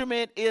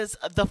measurement is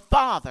the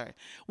Father.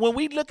 When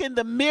we look in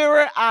the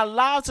mirror, our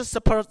lives are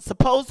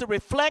supposed to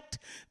reflect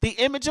the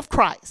image of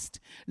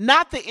Christ,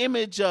 not the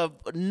image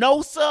of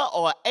Nosa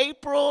or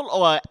April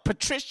or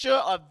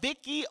Patricia or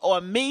Vicky or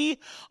me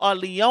or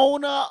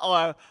Leona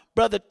or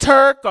Brother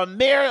Turk or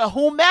Mary or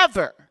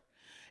whomever.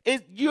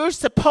 You're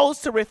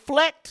supposed to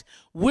reflect,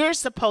 we're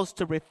supposed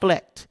to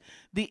reflect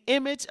the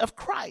image of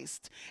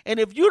Christ. And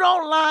if you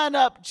don't line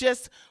up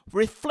just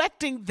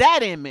reflecting that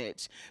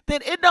image,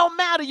 then it don't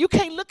matter. You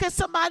can't look at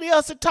somebody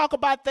else and talk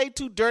about they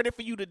too dirty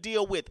for you to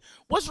deal with.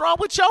 What's wrong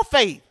with your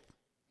faith?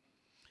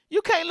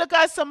 You can't look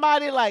at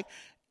somebody like,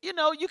 you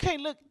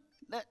can't look.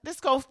 This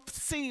going to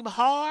seem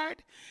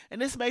hard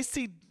and this may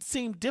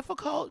seem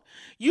difficult.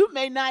 You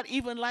may not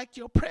even like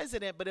your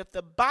president, but if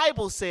the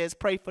Bible says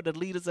pray for the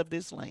leaders of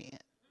this land,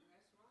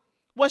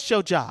 what's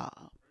your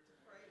job?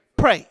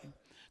 Pray.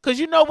 Because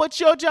you know what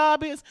your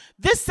job is?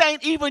 This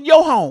ain't even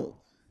your home.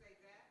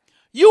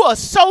 You a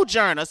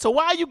sojourner. So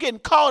why are you getting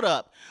caught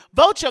up?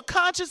 Vote your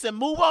conscience and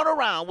move on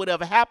around.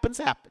 Whatever happens,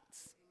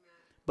 happens.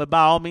 But by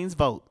all means,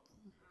 vote.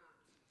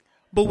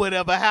 But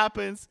whatever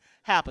happens,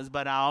 happens.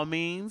 But by all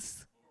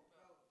means,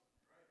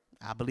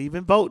 I believe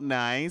in voting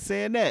now. I ain't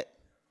saying that.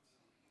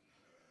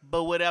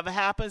 But whatever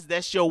happens,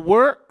 that's your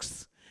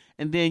works.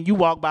 And then you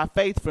walk by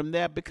faith from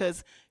there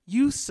because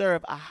you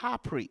serve a high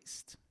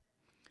priest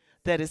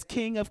that is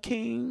King of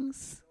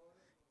kings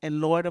and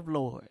Lord of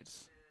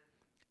lords.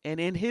 And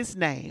in his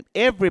name,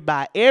 every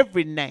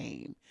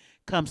name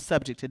comes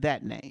subject to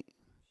that name.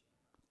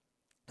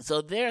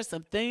 So there are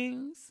some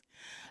things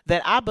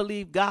that I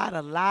believe God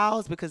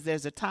allows because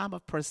there's a time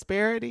of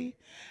prosperity.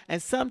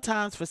 And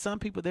sometimes for some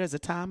people, there's a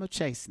time of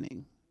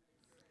chastening.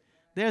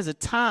 There's a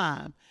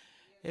time.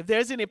 If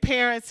there's any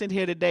parents in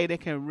here today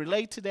that can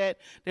relate to that,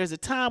 there's a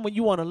time when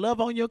you want to love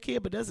on your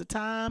kid, but there's a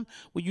time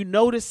when you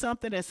notice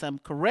something and some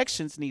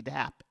corrections need to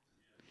happen.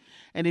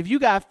 And if you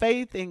got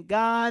faith in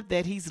God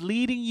that he's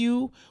leading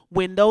you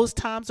when those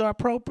times are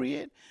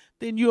appropriate,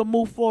 then you'll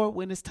move forward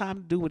when it's time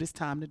to do what it's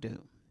time to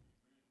do.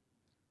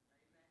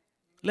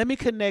 Let me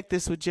connect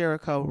this with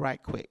Jericho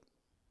right quick.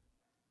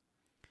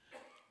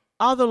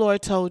 All the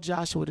Lord told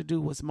Joshua to do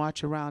was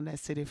march around that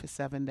city for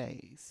 7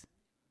 days.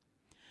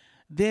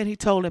 Then he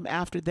told him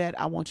after that,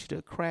 I want you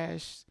to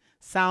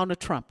sound the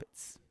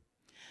trumpets.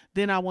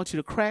 Then I want you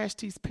to crash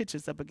these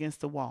pictures up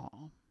against the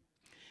wall.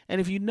 And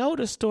if you know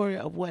the story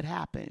of what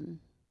happened,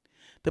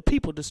 the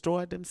people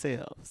destroyed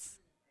themselves.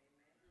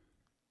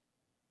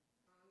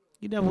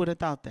 You never would have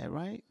thought that,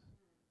 right?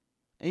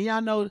 And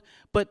y'all know,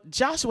 but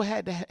Joshua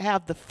had to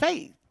have the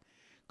faith.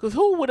 Because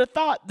who would have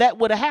thought that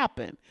would have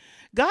happened?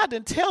 God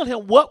didn't tell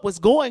him what was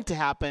going to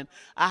happen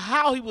or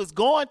how he was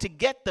going to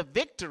get the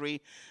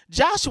victory.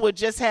 Joshua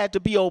just had to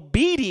be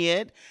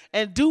obedient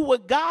and do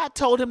what God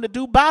told him to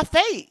do by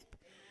faith.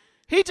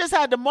 He just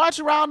had to march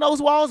around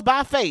those walls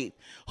by faith.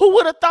 Who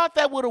would have thought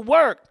that would have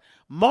worked?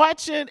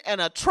 Marching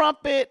and a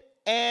trumpet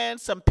and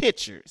some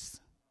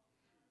pitchers.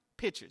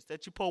 Pitchers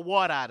that you pour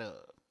water out of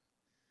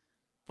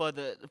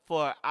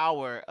for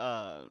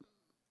our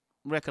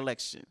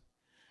recollection.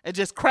 And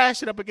just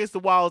crash it up against the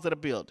walls of the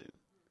building.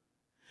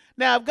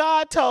 Now, if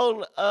God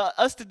told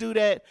us to do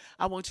that,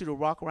 I want you to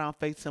walk around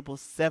Faith Simple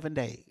 7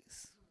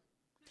 days.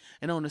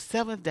 And on the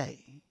 7th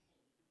day,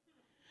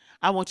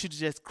 I want you to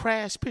just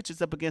crash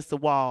pictures up against the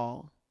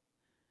wall,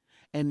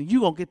 and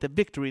you're going to get the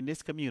victory in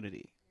this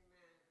community.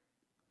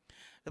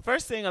 The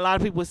first thing a lot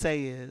of people would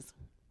say is,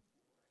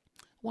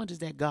 when is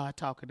that God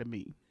talking to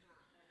me?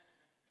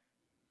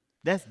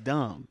 That's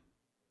dumb.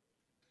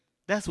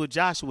 That's what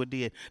Joshua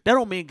did. That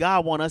don't mean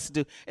God want us to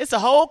do. It's a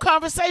whole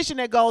conversation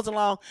that goes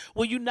along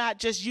when you're not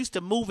just used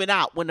to moving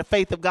out when the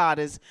faith of God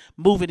is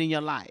moving in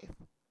your life.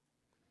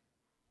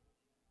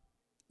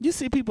 You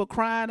see people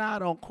crying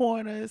out on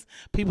corners.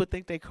 People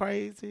think they're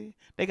crazy.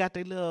 They got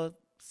their little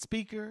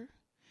speaker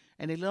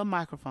and their little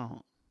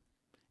microphone.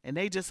 And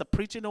they just are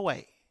preaching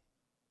away.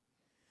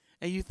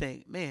 And you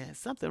think, man,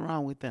 something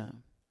wrong with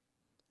them.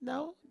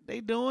 No,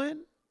 they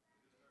doing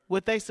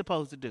what they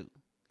supposed to do.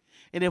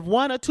 And if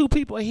 1 or 2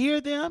 people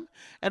hear them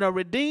and are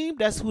redeemed,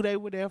 that's who they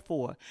were there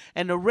for.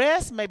 And the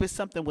rest, maybe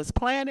something was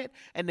planted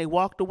and they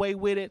walked away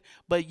with it.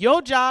 But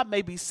your job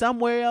may be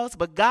somewhere else.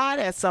 But God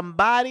has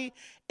somebody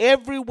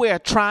everywhere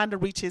trying to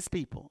reach his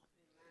people.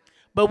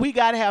 But we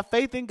got to have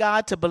faith in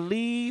God to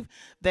believe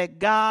that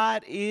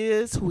God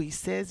is who he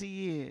says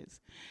he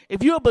is.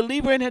 If you're a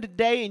believer in here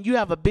today and you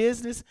have a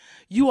business,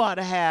 you ought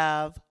to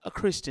have a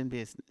Christian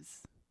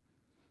business.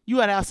 You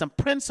ought to have some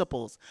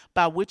principles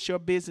by which your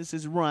business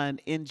is run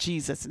in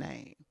Jesus'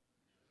 name.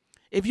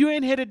 If you're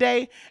in here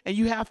today and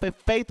you have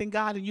faith in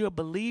God and you're a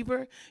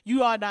believer,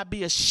 you ought not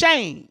be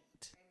ashamed.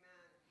 Amen.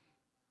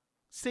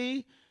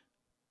 See,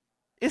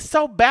 it's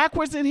so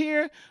backwards in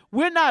here.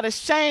 We're not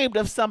ashamed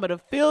of some of the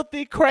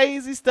filthy,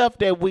 crazy stuff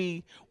that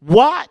we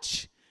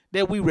watch,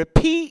 that we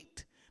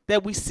repeat,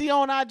 that we see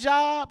on our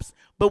jobs,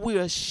 but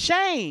we're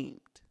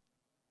ashamed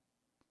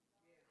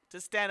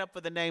to stand up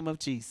for the name of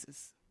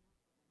Jesus.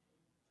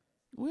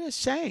 We're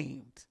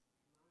ashamed.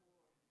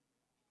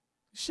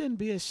 You shouldn't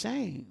be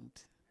ashamed.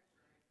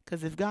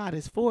 Because if God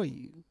is for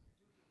you,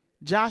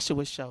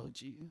 Joshua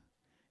showed you.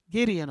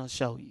 Gideon will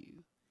show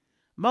you.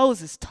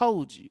 Moses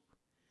told you.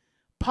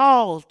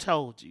 Paul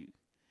told you.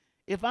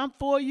 If I'm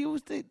for you,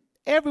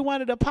 every one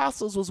of the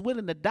apostles was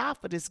willing to die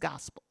for this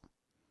gospel.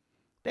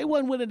 They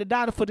weren't willing to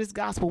die for this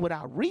gospel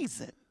without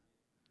reason.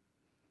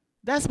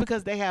 That's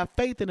because they have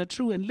faith in a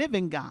true and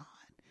living God.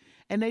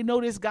 And they know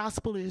this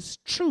gospel is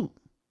true.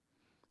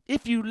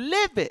 If you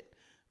live it.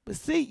 But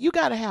see, you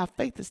got to have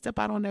faith to step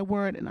out on that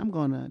word. And I'm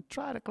going to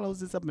try to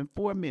close this up in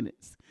 4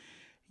 minutes.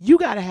 You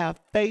got to have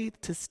faith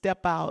to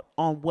step out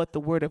on what the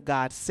word of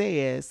God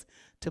says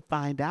to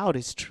find out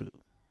it's true.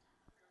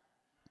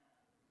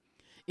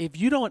 If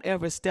you don't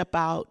ever step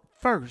out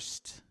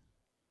first,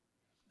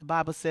 the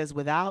Bible says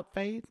without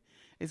faith,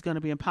 it's going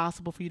to be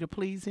impossible for you to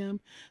please him.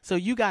 So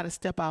you got to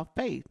step out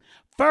faith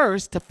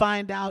first to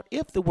find out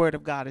if the word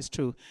of God is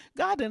true.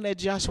 God didn't let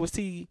Joshua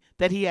see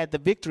that he had the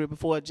victory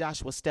before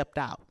Joshua stepped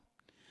out.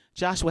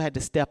 Joshua had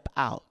to step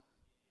out.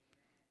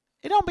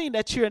 It don't mean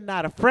that you're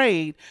not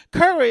afraid.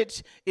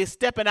 Courage is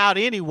stepping out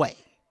anyway.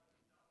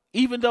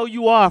 Even though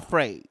you are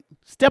afraid,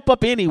 step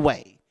up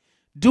anyway.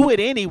 Do it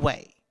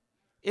anyway.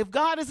 If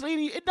God is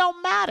leading you, it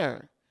don't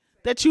matter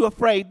that you're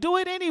afraid. Do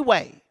it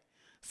anyway.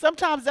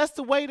 Sometimes that's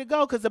the way to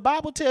go, because the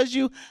Bible tells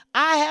you,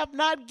 I have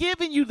not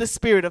given you the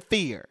spirit of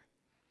fear.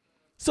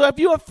 So if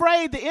you're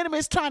afraid, the enemy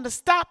is trying to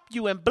stop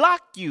you and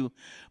block you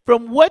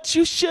from what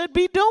you should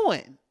be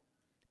doing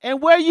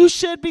and where you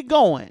should be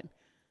going.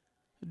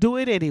 Do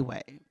it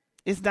anyway.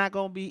 It's not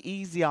going to be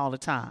easy all the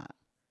time.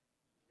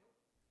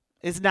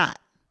 It's not.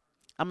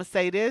 I'm going to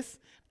say this,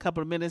 a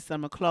couple of minutes,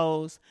 I'm going to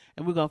close,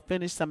 and we're going to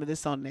finish some of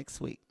this on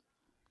next week.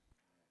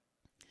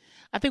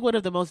 I think one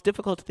of the most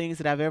difficult things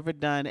that I've ever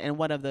done, and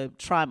one of the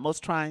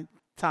most trying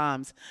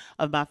times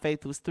of my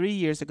faith, was 3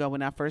 years ago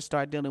when I first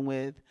started dealing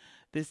with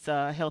this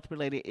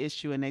health-related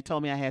issue, and they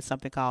told me I had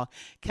something called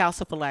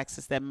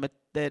calciphylaxis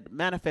that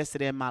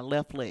manifested in my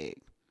left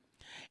leg.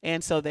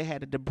 And so they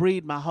had to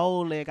debride my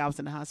whole leg. I was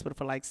in the hospital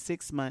for like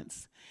 6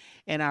 months.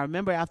 And I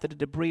remember after the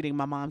debriding,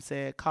 my mom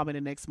called me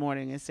the next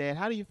morning and said,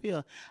 how do you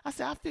feel? I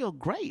said, I feel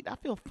great. I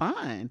feel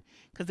fine.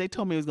 Because they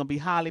told me it was going to be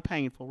highly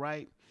painful,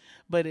 right?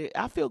 But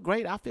I feel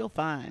great. I feel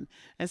fine.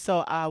 And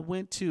so I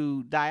went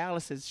to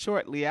dialysis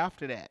shortly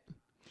after that.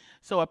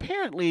 So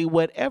apparently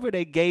whatever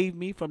they gave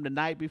me from the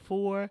night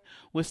before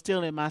was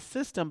still in my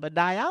system. But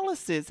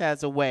dialysis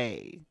has a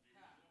way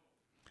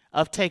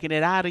of taking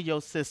it out of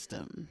your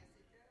system.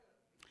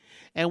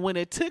 And when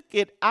it took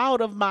it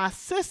out of my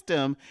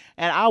system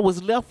and I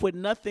was left with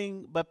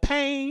nothing but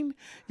pain,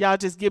 y'all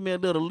just give me a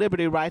little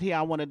liberty right here.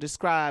 I want to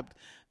describe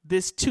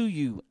this to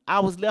you.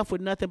 I was left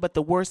with nothing but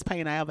the worst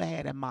pain I ever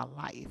had in my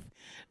life.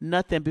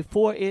 Nothing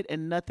before it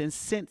and nothing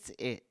since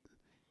it.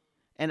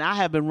 And I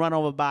have been run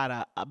over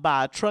by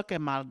a truck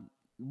and my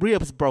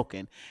ribs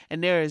broken.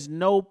 And there is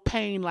no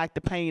pain like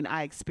the pain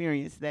I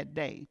experienced that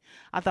day.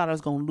 I thought I was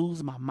going to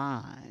lose my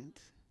mind.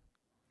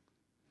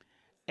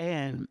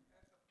 And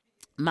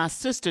my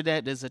sister,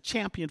 that is a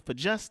champion for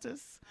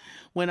justice,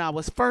 when I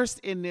was first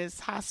in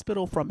this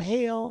hospital from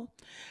hell,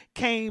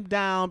 came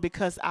down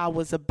because I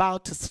was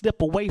about to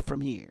slip away from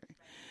here.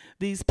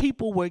 These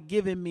people were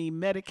giving me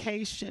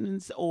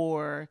medications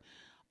or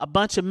a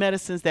bunch of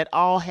medicines that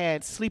all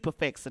had sleep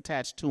effects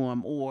attached to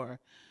them or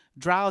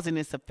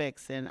drowsiness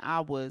effects, and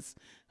I was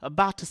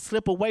about to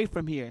slip away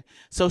from here.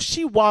 So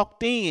she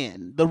walked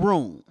in the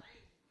room,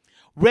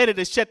 ready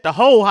to shut the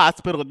whole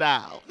hospital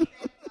down.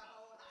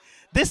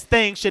 This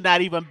thing should not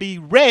even be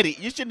ready.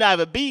 You should not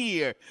even be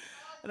here.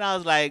 And I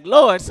was like,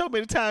 Lord, so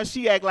many times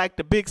she act like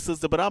the big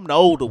sister, but I'm the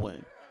older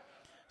one.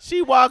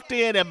 She walked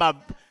in, and my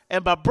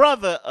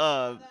brother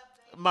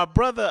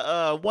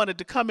wanted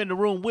to come in the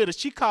room with her.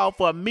 She called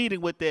for a meeting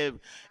with them.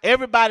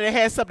 Everybody that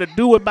had something to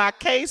do with my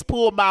case,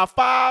 pulled my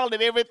file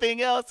and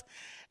everything else.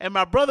 And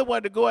my brother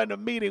wanted to go in the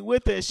meeting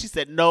with her, and she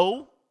said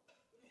no.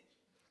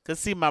 Because,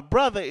 see, my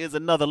brother is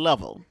another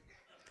level.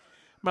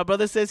 My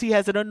brother says he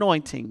has an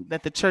anointing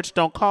that the church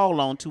don't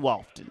call on too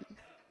often.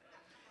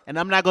 And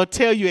I'm not going to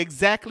tell you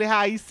exactly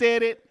how he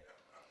said it,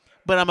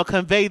 but I'm going to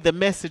convey the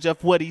message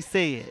of what he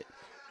said.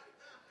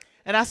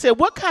 And I said,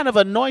 what kind of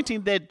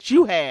anointing that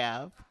you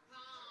have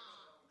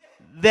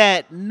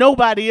that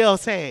nobody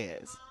else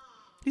has?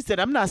 He said,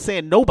 I'm not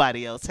saying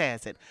nobody else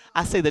has it.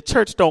 I say the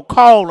church don't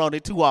call on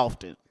it too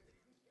often.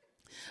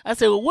 I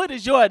said, well, what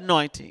is your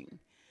anointing?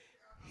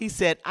 He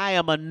said, I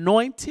am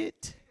anointed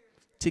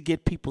to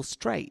get people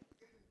straight.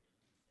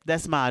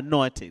 That's my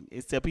anointing,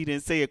 except he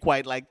didn't say it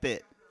quite like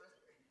that.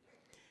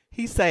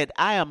 He said,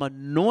 I am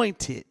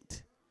anointed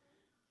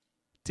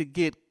to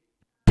get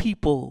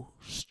people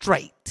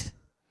straight.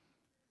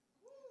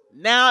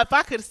 Now, if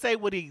I could say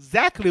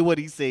exactly what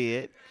he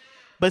said,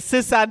 but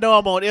since I know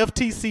I'm on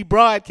FTC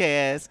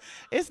broadcast,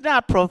 it's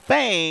not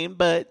profane,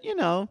 but,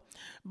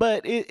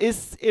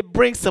 it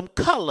brings some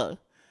color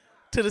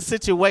to the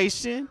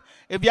situation.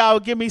 If y'all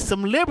would give me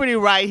some liberty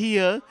right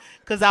here,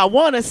 because I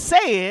want to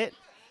say it,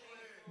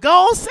 go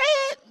on, say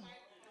it.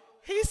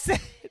 He said,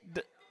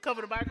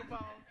 cover the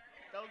microphone.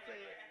 Don't say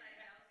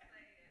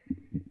it.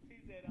 He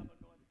said, I'm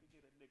anointed to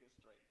get a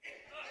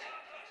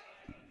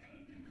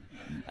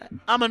nigga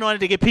straight. I'm anointed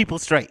to get people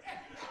straight.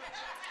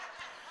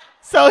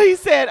 So he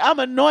said, I'm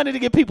anointed to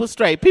get people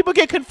straight. People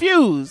get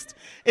confused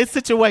in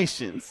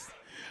situations.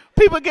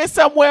 People get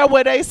somewhere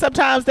where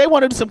sometimes they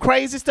want to do some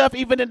crazy stuff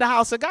even in the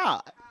house of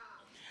God.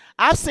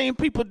 I've seen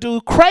people do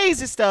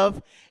crazy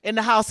stuff in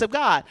the house of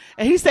God.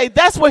 And he said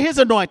that's where his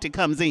anointing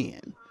comes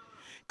in.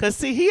 Because,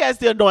 see, he has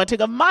the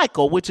anointing of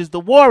Michael, which is the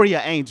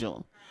warrior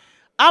angel.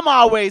 I'm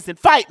always in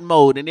fight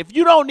mode. And if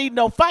you don't need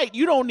no fight,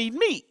 you don't need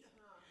me.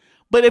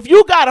 But if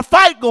you got a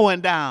fight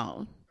going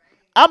down,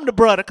 I'm the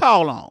brother to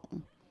call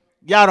on.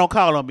 Y'all don't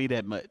call on me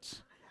that much.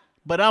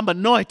 But I'm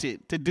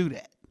anointed to do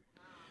that.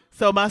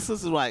 So my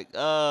sister's like,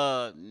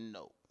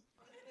 no.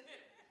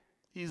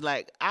 He's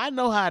like, I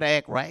know how to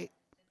act right.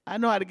 I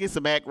know how to get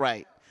some act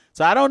right.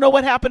 So I don't know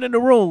what happened in the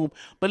room,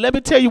 but let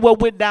me tell you what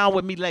went down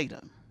with me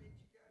later.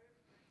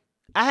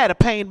 I had a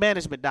pain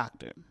management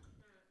doctor.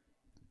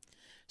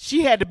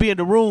 She had to be in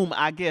the room,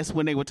 I guess,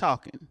 when they were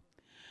talking.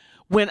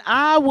 When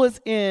I was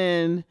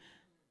in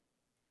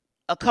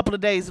a couple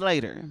of days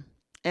later,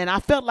 and I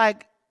felt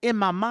like in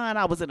my mind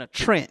I was in a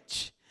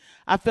trench.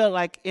 I felt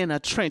like in a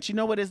trench. You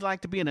know what it's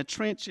like to be in a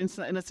trench in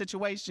a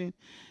situation?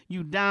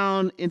 You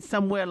down in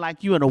somewhere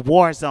like you in a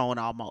war zone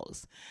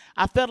almost.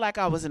 I felt like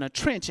I was in a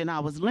trench, and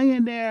I was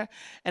laying there,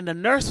 and the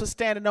nurse was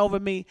standing over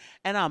me,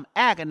 and I'm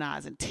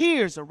agonizing.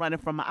 Tears are running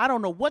from me. I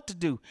don't know what to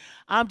do.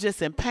 I'm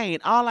just in pain.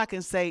 All I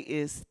can say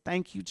is,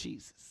 thank you,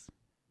 Jesus.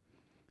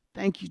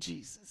 Thank you,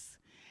 Jesus.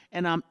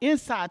 And I'm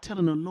inside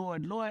telling the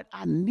Lord, Lord,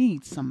 I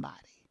need somebody.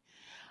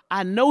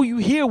 I know you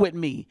here with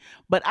me,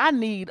 but I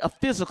need a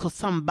physical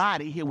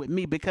somebody here with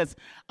me because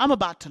I'm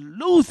about to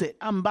lose it.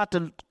 I'm about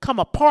to come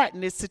apart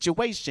in this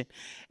situation.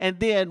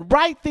 And then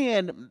right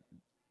then,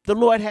 the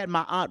Lord had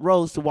my Aunt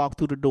Rose to walk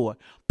through the door.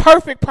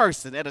 Perfect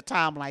person at a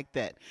time like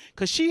that,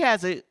 because she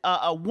has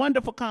a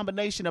wonderful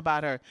combination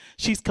about her.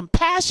 She's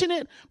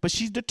compassionate, but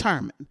she's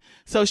determined.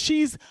 So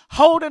she's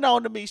holding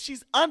on to me.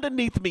 She's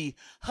underneath me,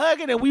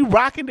 hugging, and we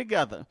rocking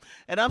together.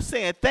 And I'm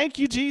saying, thank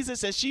you,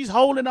 Jesus, and she's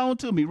holding on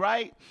to me,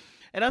 right?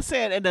 And I'm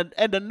saying,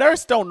 and the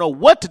nurse don't know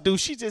what to do.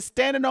 She's just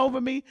standing over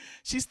me.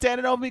 She's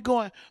standing over me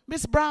going,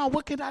 Miss Brown,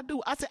 what can I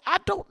do? I said, I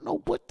don't know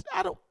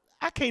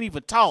I can't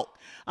even talk.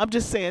 I'm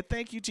just saying,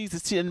 thank you,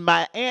 Jesus. And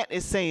my aunt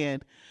is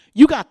saying,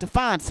 you got to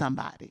find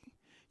somebody.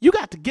 You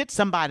got to get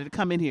somebody to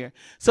come in here.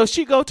 So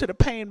she go to the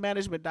pain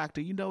management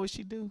doctor. You know what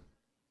she do?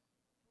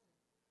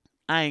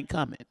 I ain't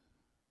coming.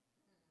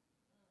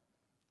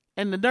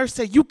 And the nurse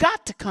said, you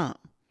got to come.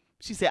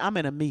 She said, I'm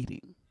in a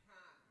meeting.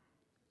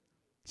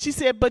 She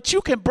said, but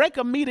you can break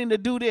a meeting to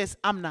do this.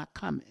 I'm not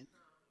coming.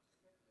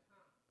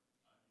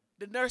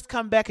 The nurse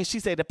come back and she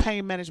said, the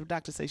pain management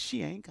doctor said,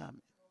 she ain't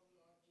coming.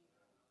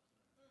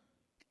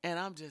 And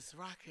I'm just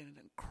rocking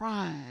and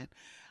crying.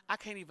 I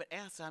can't even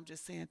answer. I'm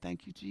just saying,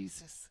 thank you,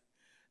 Jesus.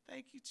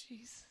 Thank you,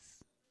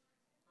 Jesus.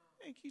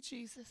 Thank you,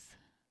 Jesus.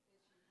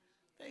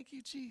 Thank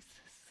you, Jesus.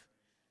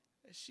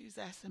 And she's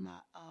asking my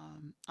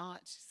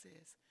aunt,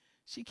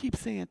 she keeps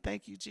saying,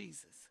 thank you,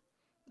 Jesus.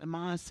 And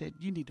my aunt said,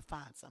 you need to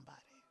find somebody.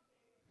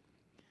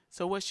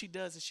 So what she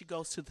does is she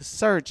goes to the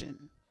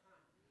surgeon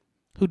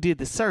who did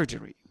the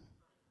surgery.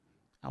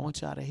 I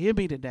want y'all to hear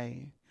me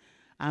today.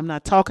 I'm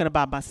not talking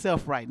about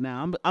myself right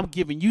now. I'm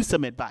giving you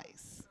some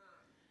advice.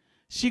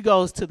 She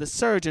goes to the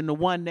surgeon, the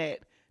one that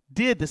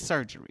did the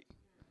surgery.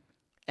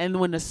 And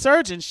when the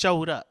surgeon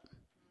showed up,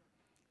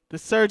 the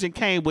surgeon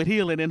came with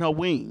healing in her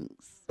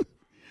wings,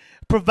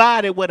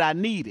 provided what I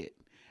needed.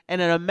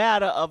 And in a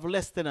matter of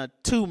less than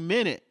 2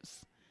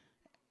 minutes,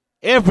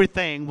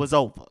 everything was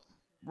over,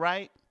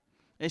 right?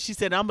 And she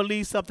said, I'm going to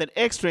leave something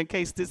extra in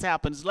case this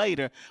happens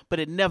later, but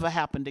it never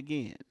happened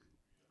again.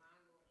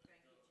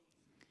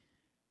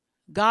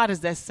 God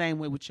is that same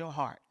way with your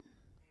heart.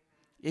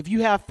 If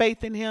you have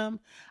faith in him,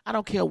 I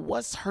don't care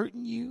what's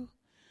hurting you,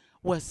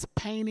 what's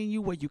paining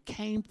you, where you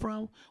came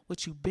from,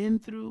 what you've been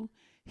through.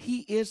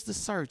 He is the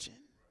surgeon.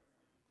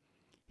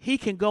 He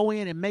can go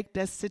in and make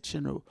that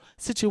situation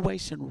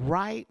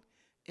right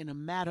in a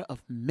matter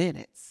of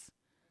minutes.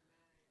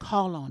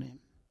 Call on him.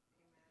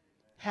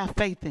 Have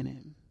faith in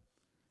him.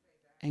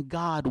 And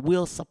God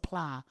will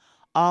supply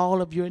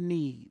all of your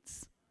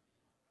needs,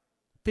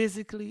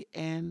 physically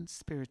and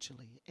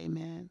spiritually.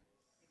 Amen.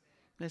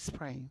 Let's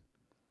pray.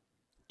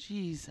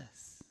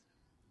 Jesus.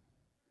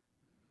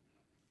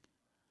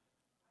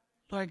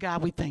 Lord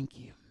God, we thank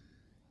you.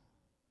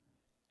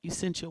 You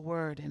sent your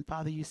word, and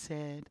Father, you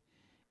said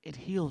it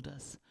healed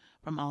us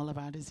from all of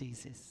our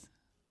diseases.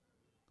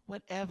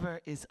 Whatever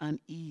is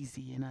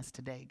uneasy in us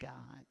today,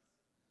 God,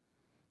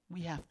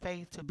 we have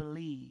faith to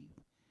believe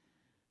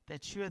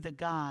that you're the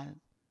God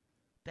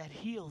that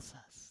heals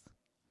us.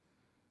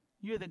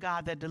 You're the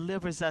God that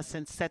delivers us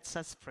and sets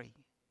us free.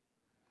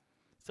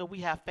 So we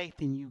have faith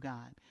in you,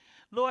 God.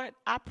 Lord,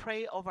 I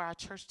pray over our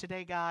church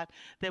today, God,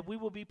 that we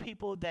will be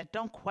people that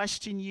don't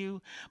question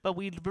you, but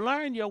we've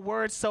learned your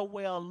word so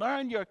well,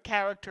 learn your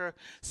character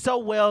so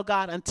well,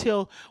 God,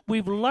 until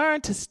we've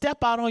learned to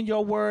step out on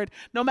your word,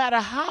 no matter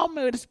how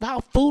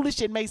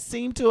foolish it may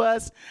seem to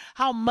us,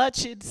 how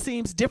much it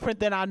seems different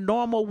than our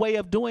normal way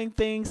of doing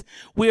things.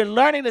 We're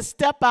learning to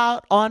step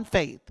out on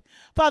faith.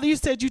 Father, you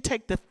said you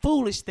take the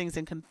foolish things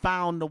and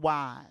confound the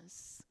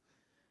wise,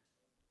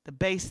 the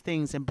base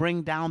things and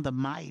bring down the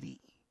mighty.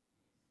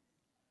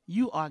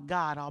 You are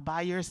God all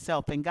by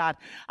yourself. And God,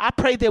 I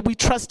pray that we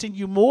trust in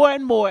you more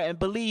and more and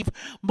believe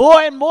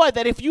more and more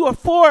that if you are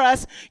for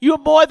us, you are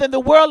more than the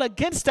world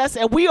against us.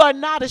 And we are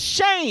not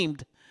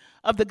ashamed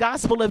of the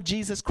gospel of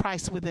Jesus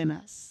Christ within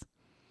us.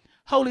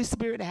 Holy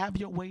Spirit, have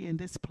your way in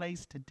this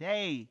place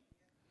today,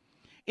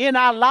 in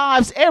our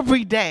lives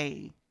every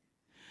day.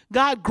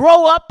 God,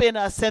 grow up in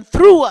us and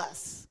through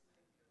us.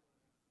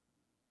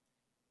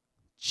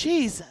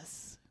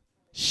 Jesus,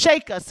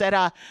 shake us at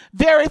our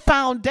very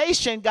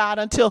foundation, God,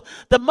 until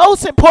the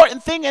most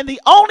important thing and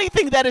the only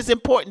thing that is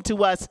important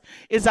to us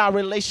is our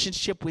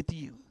relationship with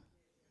you.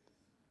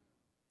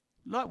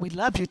 Lord, we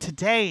love you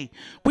today.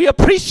 We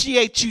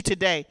appreciate you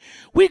today.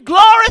 We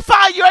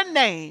glorify your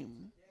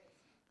name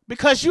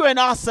because you're an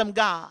awesome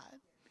God.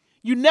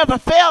 You never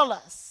fail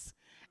us,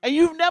 and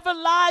you've never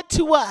lied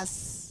to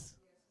us.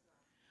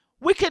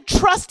 We can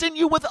trust in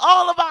you with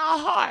all of our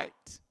heart.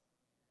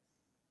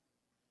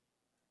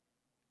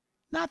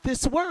 Not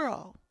this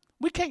world.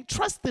 We can't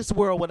trust this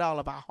world with all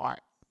of our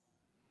heart.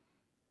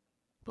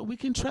 But we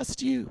can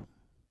trust you.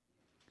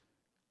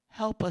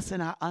 Help us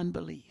in our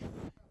unbelief.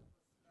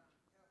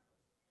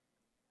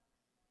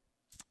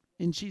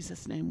 In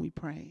Jesus' name we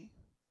pray.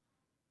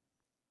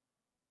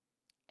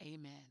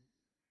 Amen.